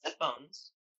your sit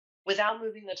bones without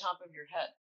moving the top of your head?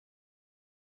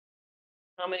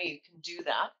 How many of you can do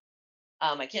that?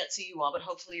 I can't see you all, but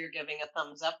hopefully you're giving a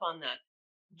thumbs up on that.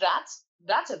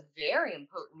 That's a very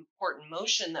important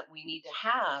motion that we need to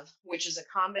have, which is a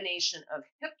combination of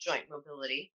hip joint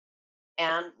mobility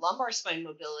and lumbar spine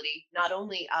mobility, not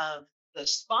only of the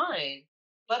spine,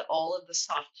 but all of the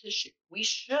soft tissue. We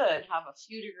should have a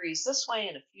few degrees this way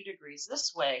and a few degrees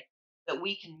this way that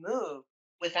we can move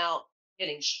without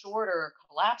getting shorter or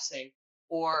collapsing,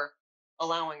 or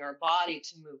allowing our body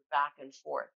to move back and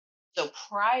forth. So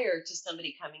prior to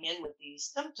somebody coming in with these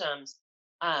symptoms,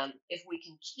 if we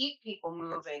can keep people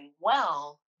moving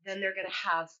well, then they're going to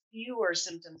have fewer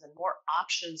symptoms and more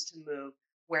options to move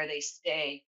where they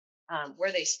stay,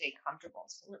 comfortable.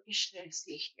 So let me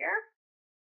see here.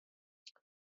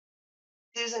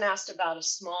 Susan asked about a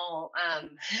small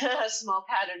a small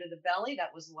pat under the belly.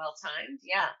 That was well timed.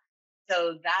 Yeah.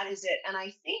 So that is it. And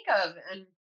I think of, and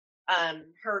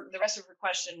the rest of her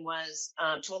question was,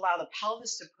 to allow the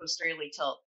pelvis to posteriorly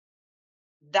tilt.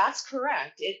 That's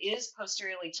correct. It is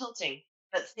posteriorly tilting,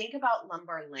 but think about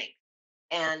lumbar length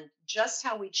and just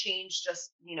how we change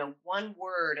just, one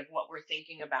word of what we're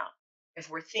thinking about. If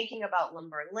we're thinking about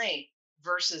lumbar length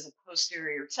versus a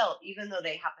posterior tilt, even though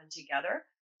they happen together,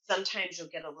 sometimes you'll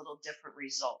get a little different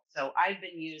result. So um, I've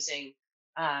been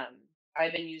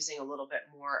using a little bit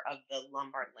more of the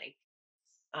lumbar length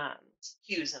um,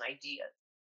 cues and ideas.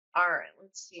 All right,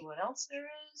 let's see what else there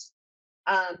is.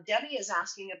 Debbie is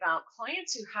asking about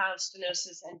clients who have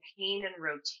stenosis and pain and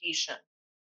rotation.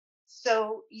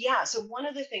 So, yeah, so one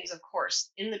of the things, of course,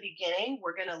 in the beginning,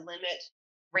 we're going to limit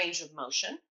range of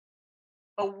motion.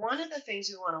 But one of the things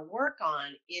we want to work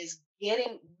on is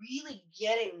really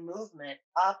getting movement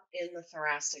up in the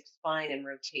thoracic spine and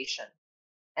rotation.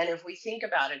 And if we think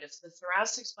about it, if the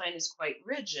thoracic spine is quite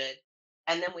rigid,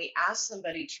 and then we ask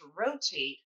somebody to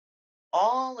rotate,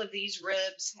 all of these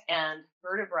ribs and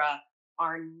vertebra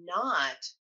are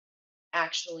not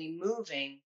actually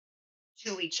moving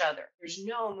to each other. There's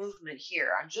no movement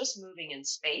here. I'm just moving in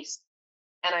space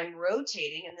and I'm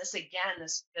rotating. And this, again,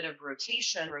 this bit of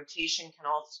rotation can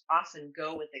also often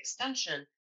go with extension.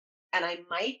 And I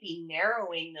might be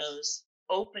narrowing those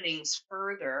openings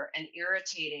further and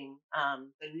irritating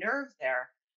the nerve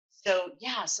there. So,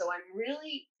 yeah, so I'm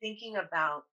really thinking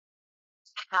about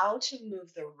how to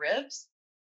move the ribs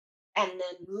and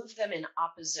then move them in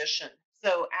opposition.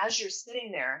 So, as you're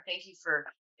sitting there, thank you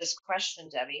for this question,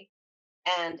 Debbie.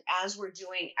 And as we're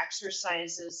doing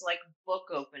exercises like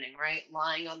book opening, right?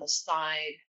 Lying on the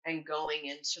side and going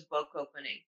into book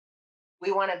opening,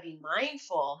 we want to be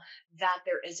mindful that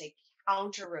there is a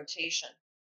counter rotation.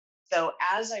 So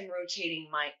as I'm rotating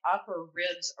my upper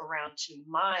ribs around to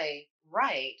my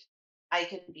right, I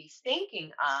can be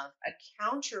thinking of a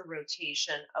counter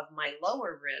rotation of my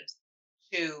lower ribs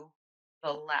to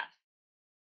the left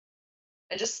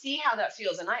and just see how that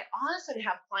feels. And I often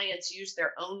have clients use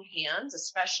their own hands,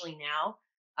 especially now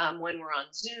when we're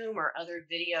on Zoom or other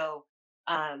video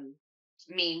um,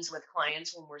 means with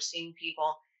clients when we're seeing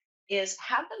people, is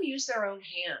have them use their own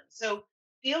hands. So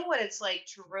feel what it's like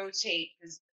to rotate,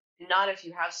 because not if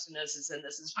you have stenosis and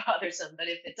this is bothersome, but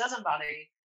if it doesn't bother you,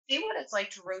 see what it's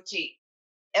like to rotate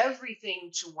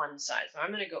everything to one side. So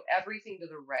I'm going to go everything to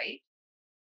the right,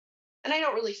 and I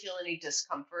don't really feel any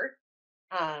discomfort.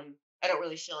 I don't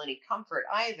really feel any comfort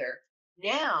either.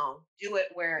 Now, do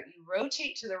it where you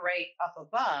rotate to the right up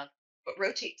above, but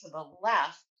rotate to the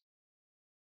left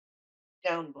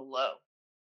down below.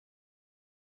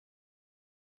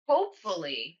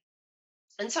 Hopefully,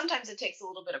 and sometimes it takes a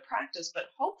little bit of practice,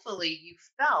 but hopefully you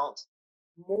felt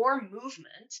more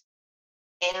movement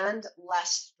and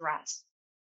less stress.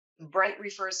 Brent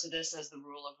refers to this as the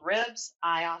rule of ribs.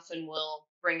 I often will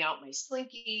bring out my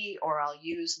slinky, or I'll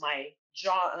use my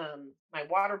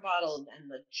water bottle and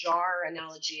the jar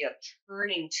analogy of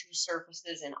turning two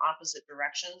surfaces in opposite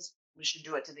directions. We should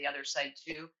do it to the other side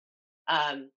too.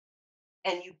 Um,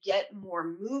 and you get more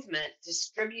movement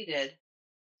distributed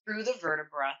through the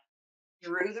vertebra,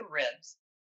 through the ribs,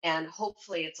 and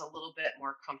hopefully it's a little bit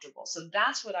more comfortable. So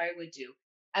that's what I would do,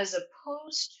 as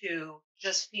opposed to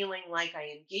just feeling like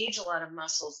I engage a lot of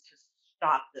muscles to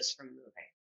stop this from moving.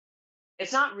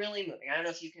 It's not really moving. I don't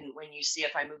know if you can, when you see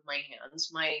if I move my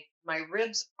hands, my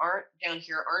ribs aren't down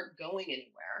here, aren't going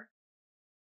anywhere,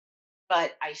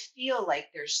 but I feel like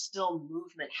there's still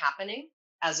movement happening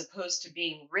as opposed to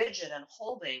being rigid and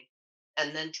holding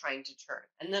and then trying to turn.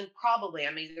 And then probably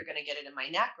I'm either going to get it in my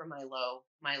neck or my low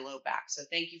back. So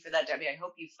thank you for that, Debbie. I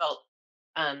hope you felt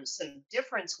some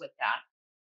difference with that.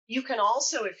 You can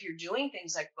also, if you're doing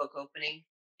things like book opening,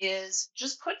 is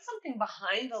just put something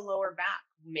behind the lower back.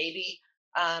 Maybe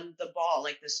the ball,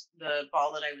 like the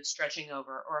ball that I was stretching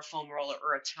over, or a foam roller,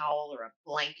 or a towel, or a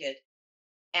blanket,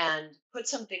 and put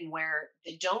something where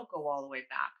they don't go all the way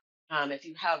back. If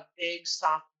you have big,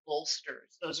 soft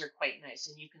bolsters, those are quite nice,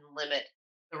 and you can limit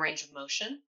the range of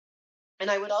motion. And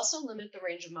I would also limit the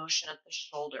range of motion at the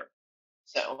shoulder.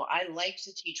 So I like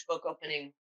to teach book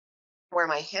opening where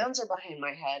my hands are behind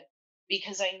my head,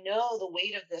 because I know the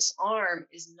weight of this arm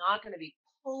is not going to be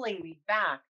pulling me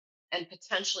back and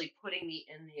potentially putting me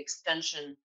in the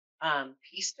extension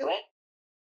piece to it.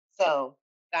 So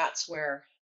that's where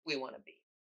we want to be.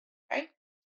 Okay.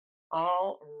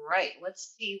 All right,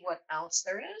 let's see what else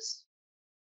there is.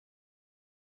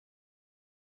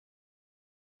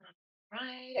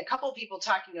 Right, a couple of people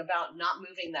talking about not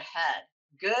moving the head.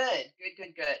 Good, good,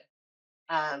 good, good.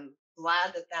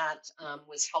 Glad that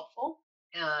was helpful.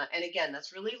 And again,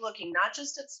 that's really looking not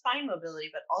just at spine mobility,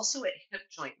 but also at hip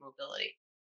joint mobility,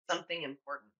 something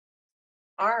important.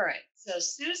 All right, so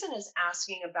Susan is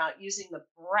asking about using the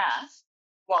breath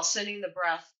while sending the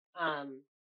breath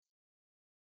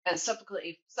and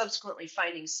subsequently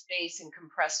finding space in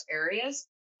compressed areas.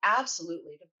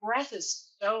 Absolutely. The breath is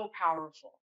so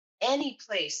powerful. Any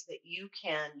place that you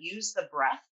can use the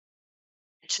breath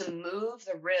to move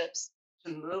the ribs,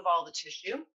 to move all the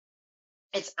tissue,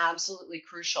 it's absolutely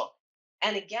crucial.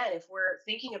 And again, if we're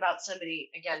thinking about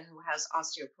somebody, again, who has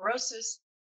osteoporosis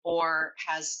or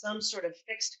has some sort of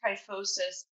fixed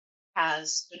kyphosis,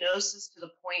 has stenosis to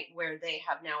the point where they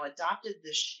have now adopted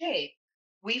this shape,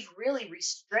 we've really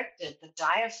restricted the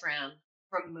diaphragm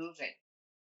from moving.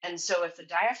 And so if the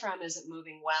diaphragm isn't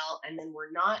moving well, and then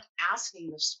we're not asking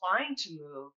the spine to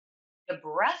move, the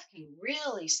breath can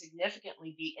really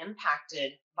significantly be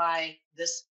impacted by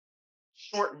this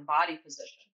shortened body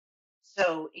position.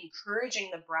 So, encouraging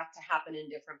the breath to happen in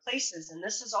different places. And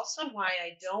this is also why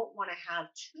I don't want to have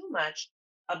too much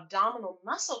abdominal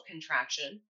muscle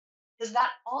contraction, because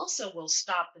that also will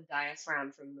stop the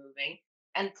diaphragm from moving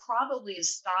and probably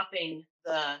is stopping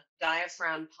the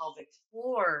diaphragm pelvic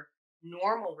floor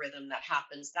normal rhythm that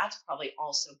happens. That's probably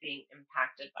also being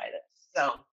impacted by this.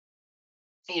 So,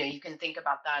 you can think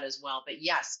about that as well. But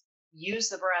yes, use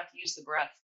the breath, use the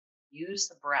breath, use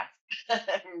the breath.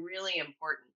 Really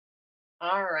important.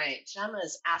 All right. Gemma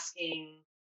is asking,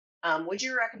 would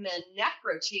you recommend neck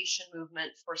rotation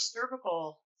movement for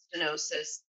cervical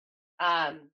stenosis?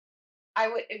 Um,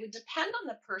 it would depend on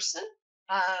the person.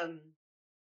 Um,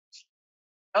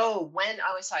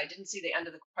 sorry, I didn't see the end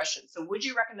of the question. So would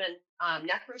you recommend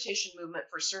neck rotation movement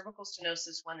for cervical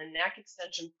stenosis when the neck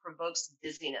extension provokes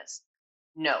dizziness?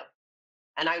 No.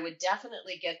 And I would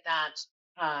definitely get that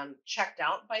checked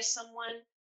out by someone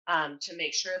to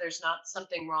make sure there's not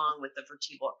something wrong with the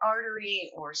vertebral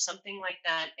artery or something like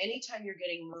that. Anytime you're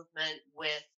getting movement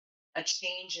with a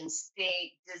change in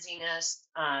state, dizziness,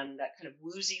 that kind of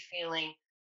woozy feeling,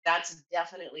 that's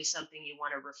definitely something you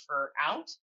want to refer out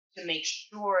to make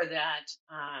sure that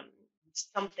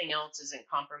something else isn't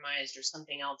compromised or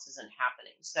something else isn't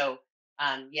happening. So,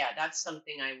 yeah, that's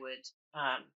something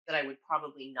that I would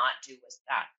probably not do with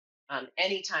that.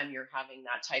 Anytime you're having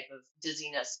that type of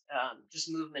dizziness, just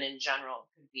movement in general,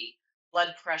 could be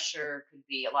blood pressure, could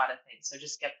be a lot of things. So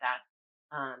just get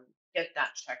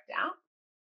that checked out.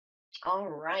 All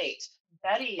right.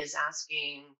 Betty is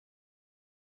asking,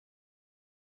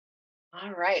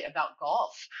 all right, about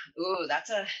golf. Ooh, that's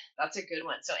a good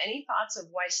one. So any thoughts of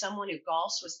why someone who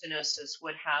golfs with stenosis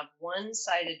would have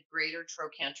one-sided greater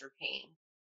trochanter pain,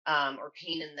 or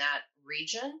pain in that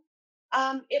region?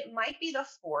 It might be the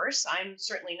force. I'm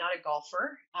certainly not a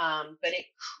golfer, but it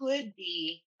could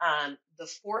be the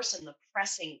force and the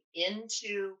pressing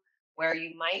into where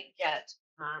you might get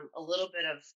a little bit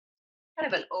of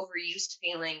kind of an overused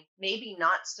feeling, maybe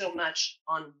not so much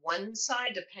on one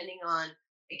side, depending on,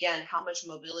 again, how much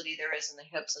mobility there is in the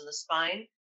hips and the spine.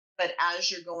 But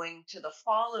as you're going to the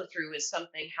follow through, is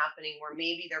something happening where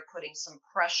maybe they're putting some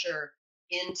pressure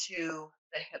into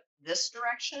the hip this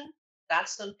direction?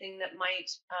 That's something that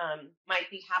might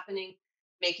be happening.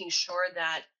 Making sure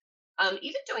that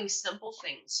even doing simple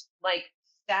things like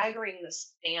staggering the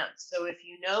stance. So if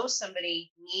you know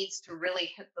somebody needs to really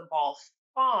hit the ball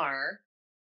far,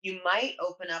 you might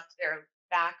open up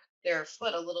their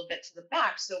foot a little bit to the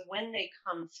back. So when they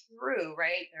come through,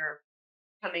 right, they're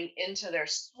coming into their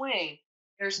swing,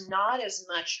 there's not as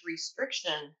much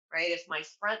restriction, right? If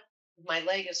my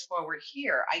leg is forward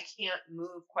here, I can't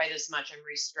move quite as much. I'm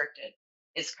restricted.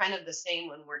 It's kind of the same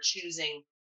when we're choosing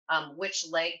which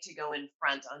leg to go in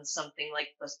front on something like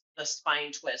the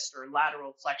spine twist or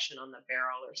lateral flexion on the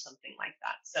barrel or something like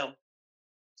that. So,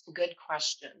 good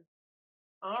question.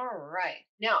 All right.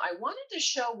 Now, I wanted to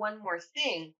show one more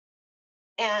thing.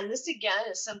 And this, again,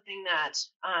 is something that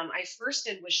I first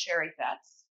did with Sherry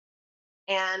Betts.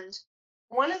 And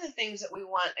one of the things that we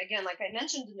want, again, like I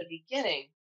mentioned in the beginning,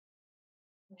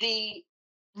 the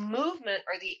movement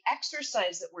or the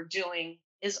exercise that we're doing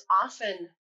is often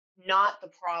not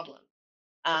the problem.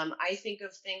 I think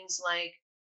of things like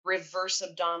reverse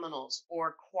abdominals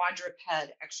or quadruped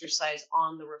exercise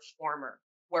on the reformer,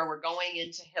 where we're going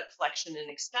into hip flexion and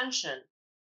extension.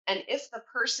 And if the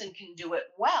person can do it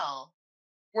well,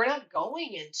 we're not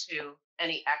going into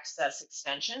any excess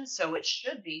extension, so it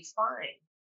should be fine.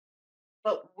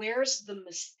 But where's the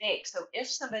mistake? So if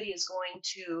somebody is going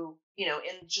to,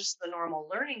 in just the normal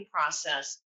learning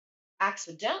process,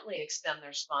 accidentally extend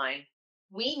their spine,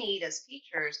 we need as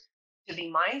teachers to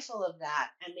be mindful of that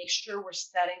and make sure we're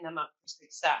setting them up for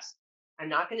success. I'm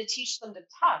not going to teach them to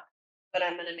tuck, but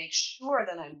I'm going to make sure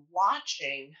that I'm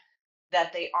watching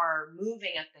that they are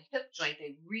moving at the hip joint.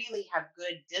 They really have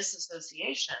good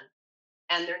disassociation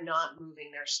and they're not moving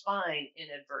their spine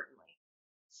inadvertently.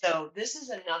 So this is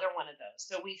another one of those.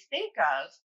 So we think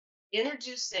of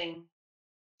introducing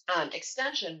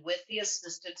extension with the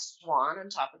assisted swan on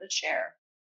top of the chair.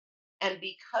 And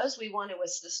because we want to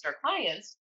assist our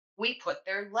clients, we put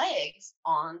their legs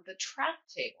on the track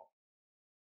table.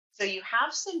 So you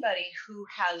have somebody who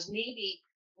has maybe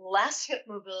less hip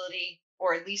mobility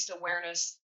or at least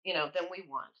awareness, than we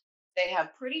want. They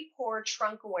have pretty poor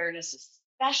trunk awareness,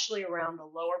 especially around the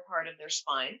lower part of their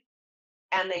spine,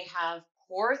 and they have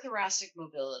poor thoracic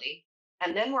mobility.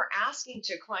 And then we're asking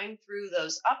to climb through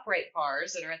those upright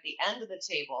bars that are at the end of the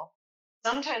table.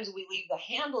 Sometimes we leave the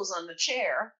handles on the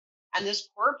chair, and this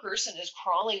poor person is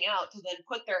crawling out to then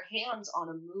put their hands on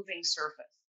a moving surface.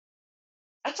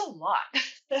 That's a lot.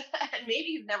 And maybe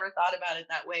you've never thought about it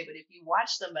that way, but if you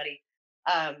watch somebody,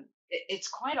 it's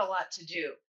quite a lot to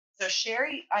do. So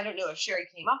Sherry, I don't know if Sherry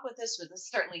came up with this, but this is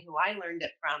certainly who I learned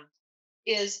it from,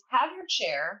 is have your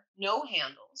chair, no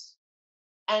handles,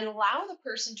 and allow the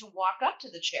person to walk up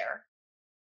to the chair.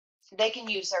 They can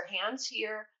use their hands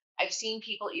here. I've seen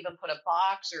people even put a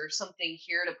box or something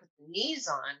here to put the knees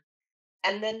on,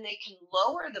 and then they can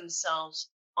lower themselves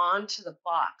onto the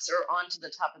box or onto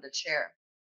the top of the chair.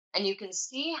 And you can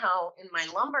see how in my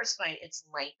lumbar spine, it's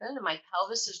lengthened and my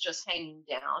pelvis is just hanging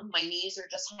down. My knees are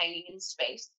just hanging in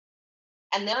space.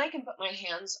 And then I can put my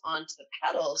hands onto the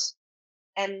pedals.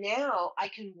 And now I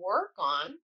can work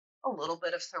on a little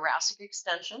bit of thoracic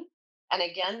extension. And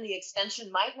again, the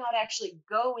extension might not actually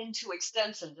go into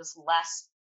extension, just less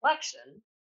flexion.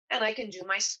 And I can do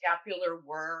my scapular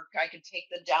work. I could take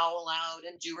the dowel out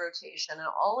and do rotation and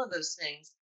all of those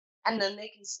things. And then they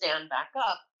can stand back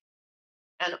up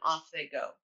and off they go.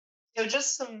 So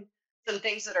just some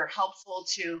things that are helpful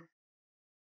to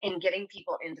in getting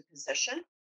people into position.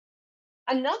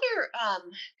 Another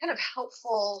kind of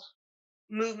helpful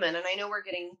movement, and I know we're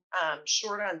getting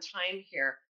short on time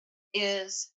here,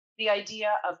 is the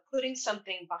idea of putting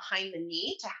something behind the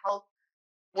knee to help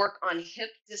work on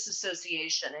hip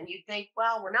disassociation. And you think,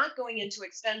 well, we're not going into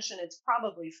extension, it's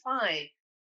probably fine.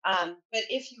 But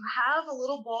if you have a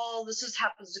little ball,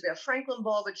 happens to be a Franklin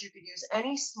ball, but you could use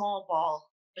any small ball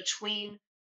between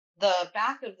the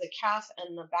back of the calf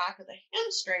and the back of the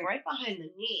hamstring, right behind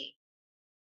the knee.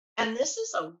 And this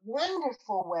is a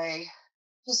wonderful way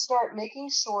to start making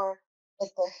sure that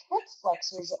the hip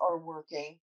flexors are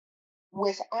working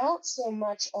without so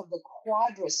much of the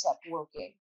quadricep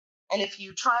working. And if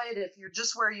you try it, if you're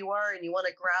just where you are and you want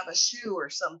to grab a shoe or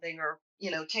something, or,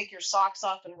 take your socks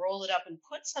off and roll it up and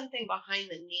put something behind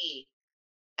the knee,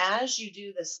 as you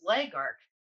do this leg arc,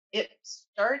 it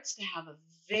starts to have a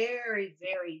very,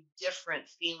 very different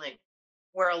feeling,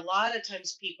 where a lot of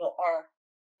times people are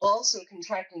also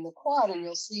contracting the quad, and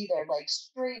you'll see their legs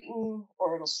straighten,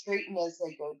 or it'll straighten as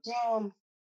they go down.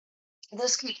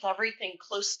 This keeps everything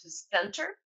close to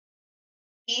center,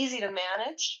 easy to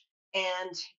manage,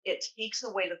 and it takes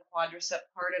away the quadricep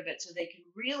part of it, so they can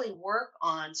really work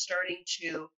on starting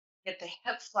to get the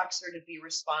hip flexor to be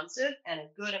responsive and a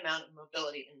good amount of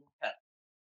mobility in the hip.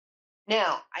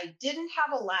 Now, I didn't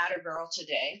have a ladder barrel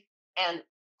today, and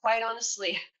quite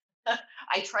honestly,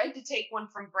 I tried to take one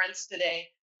from Brent's today,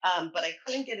 but I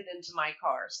couldn't get it into my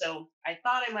car. So I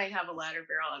thought I might have a ladder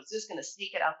barrel. I was just going to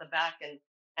sneak it out the back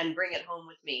and bring it home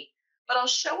with me. But I'll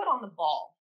show it on the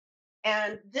ball.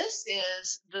 And this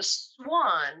is the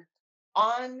swan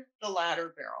on the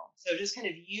ladder barrel. So just kind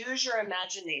of use your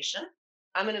imagination.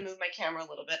 I'm going to move my camera a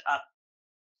little bit up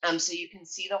so you can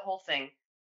see the whole thing.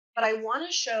 But I want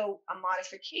to show a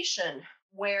modification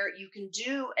where you can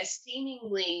do a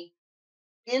seemingly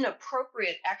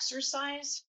inappropriate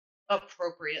exercise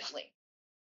appropriately.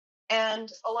 And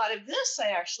a lot of this,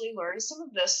 I actually learned some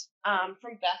of this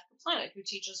from Beth Planet, who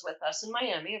teaches with us in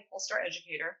Miami, a full-star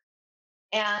educator,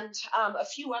 and a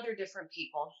few other different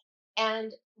people.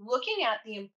 And looking at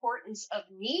the importance of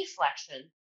knee flexion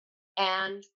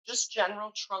and just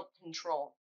general trunk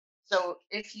control. So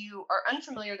if you are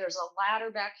unfamiliar, there's a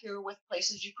ladder back here with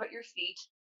places you put your feet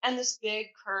and this big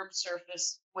curved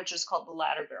surface, which is called the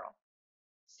ladder barrel.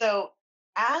 So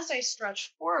as I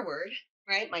stretch forward,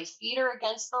 right, my feet are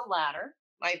against the ladder,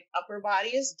 my upper body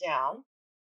is down.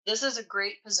 This is a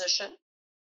great position,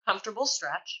 comfortable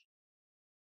stretch.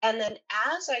 And then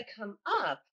as I come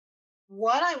up,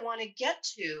 what I want to get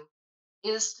to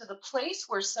is to the place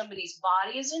where somebody's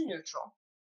body is in neutral.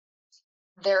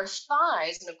 Their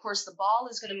thighs, and of course the ball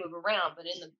is going to move around, but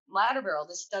in the ladder barrel,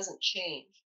 this doesn't change.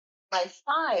 My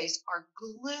thighs are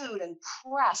glued and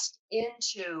pressed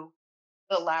into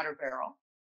the ladder barrel.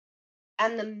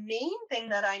 And the main thing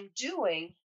that I'm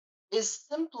doing is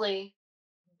simply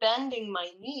bending my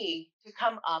knee to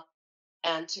come up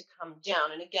and to come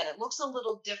down. And again, it looks a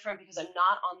little different because I'm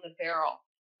not on the barrel.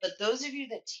 But those of you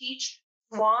that teach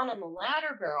swan on the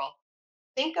ladder barrel.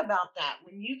 Think about that.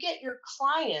 When you get your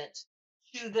client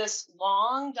to this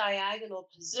long diagonal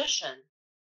position,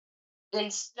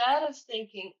 instead of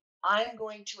thinking, I'm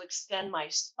going to extend my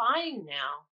spine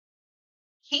now,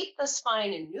 keep the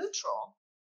spine in neutral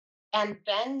and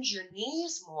bend your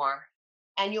knees more,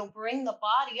 and you'll bring the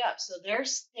body up. So they're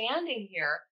standing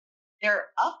here, they're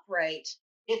upright.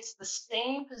 It's the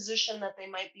same position that they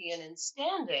might be in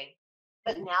standing,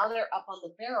 but now they're up on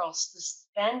the barrel,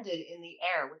 suspended in the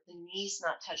air with the knees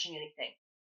not touching anything.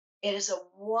 It is a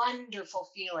wonderful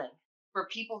feeling for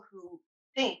people who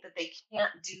think that they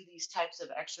can't do these types of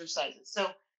exercises. So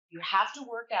you have to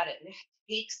work at it, and it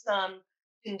takes some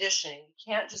conditioning.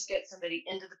 You can't just get somebody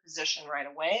into the position right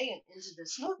away and into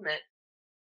this movement,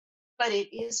 but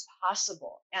it is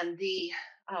possible. And the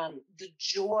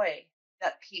joy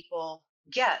that people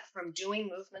get from doing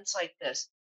movements like this,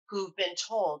 who've been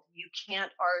told you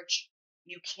can't arch,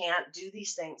 you can't do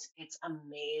these things, it's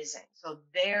amazing. So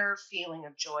their feeling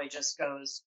of joy just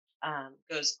goes off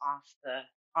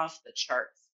the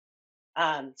charts.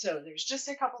 So there's just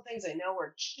a couple things. I know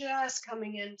we're just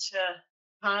coming into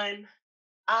time.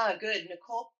 Ah, good.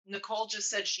 Nicole just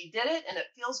said she did it and it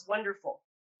feels wonderful.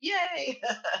 Yay.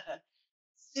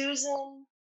 Susan.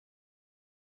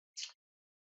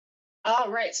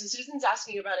 All right. So Susan's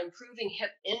asking about improving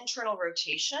hip internal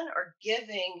rotation or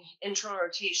giving internal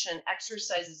rotation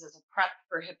exercises as a prep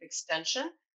for hip extension.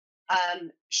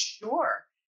 Sure.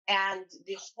 And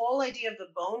the whole idea of the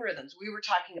bone rhythms, we were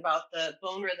talking about the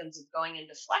bone rhythms of going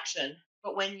into flexion,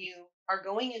 but when you are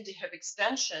going into hip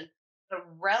extension, the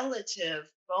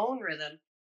relative bone rhythm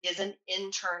is an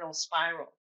internal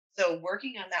spiral. So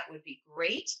working on that would be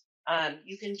great.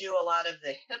 You can do a lot of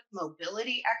the hip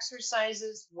mobility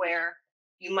exercises where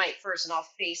you might first, and I'll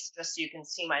face just so you can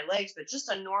see my legs, but just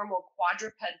a normal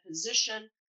quadruped position.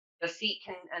 The feet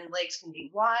can and legs can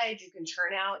be wide. You can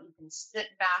turn out. You can sit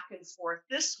back and forth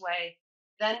this way,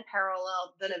 then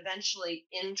parallel, then eventually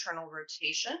internal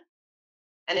rotation.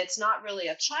 And it's not really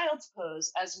a child's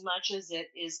pose as much as it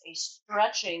is a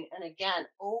stretching and again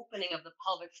opening of the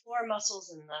pelvic floor muscles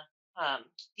and the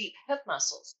deep hip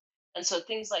muscles. And so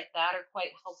things like that are quite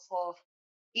helpful.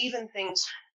 Even things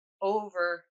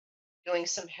over doing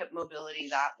some hip mobility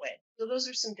that way. So those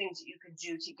are some things that you could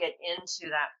do to get into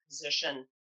that position.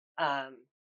 Um,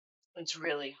 it's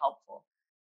really helpful.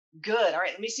 Good. All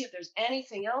right. Let me see if there's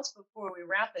anything else before we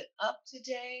wrap it up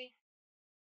today.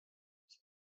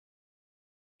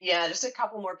 Yeah, just a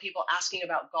couple more people asking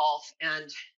about golf and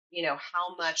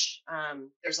how much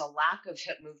there's a lack of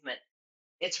hip movement.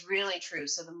 It's really true.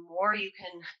 So the more you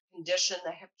can condition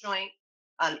the hip joint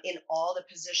in all the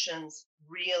positions,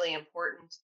 really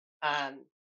important. Um,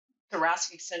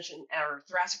 Thoracic extension or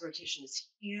thoracic rotation is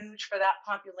huge for that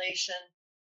population.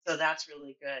 So that's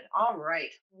really good. All right.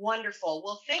 Wonderful.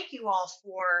 Well, thank you all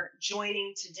for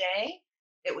joining today.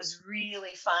 It was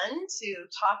really fun to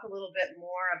talk a little bit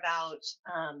more about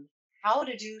how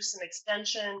to do some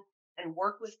extension and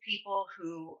work with people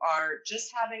who are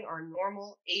just having our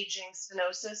normal aging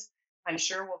stenosis. I'm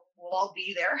sure we'll all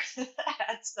be there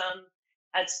at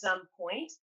some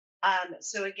point.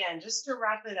 So again, just to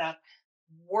wrap it up,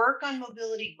 work on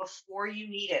mobility before you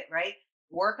need it, right?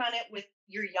 Work on it with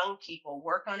your young people,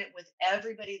 work on it with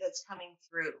everybody that's coming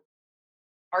through.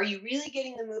 Are you really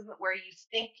getting the movement where you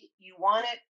think you want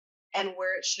it and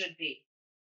where it should be?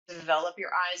 Develop your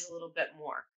eyes a little bit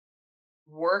more.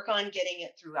 Work on getting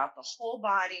it throughout the whole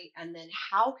body. And then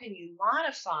how can you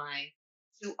modify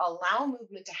to allow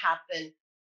movement to happen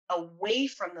away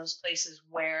from those places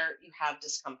where you have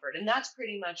discomfort? And that's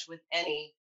pretty much with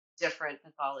any different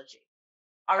pathology.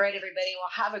 All right, everybody.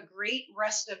 Well, have a great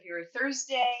rest of your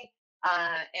Thursday.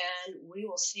 And we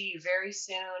will see you very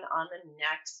soon on the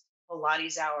next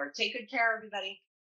Pilates Hour. Take good care, everybody.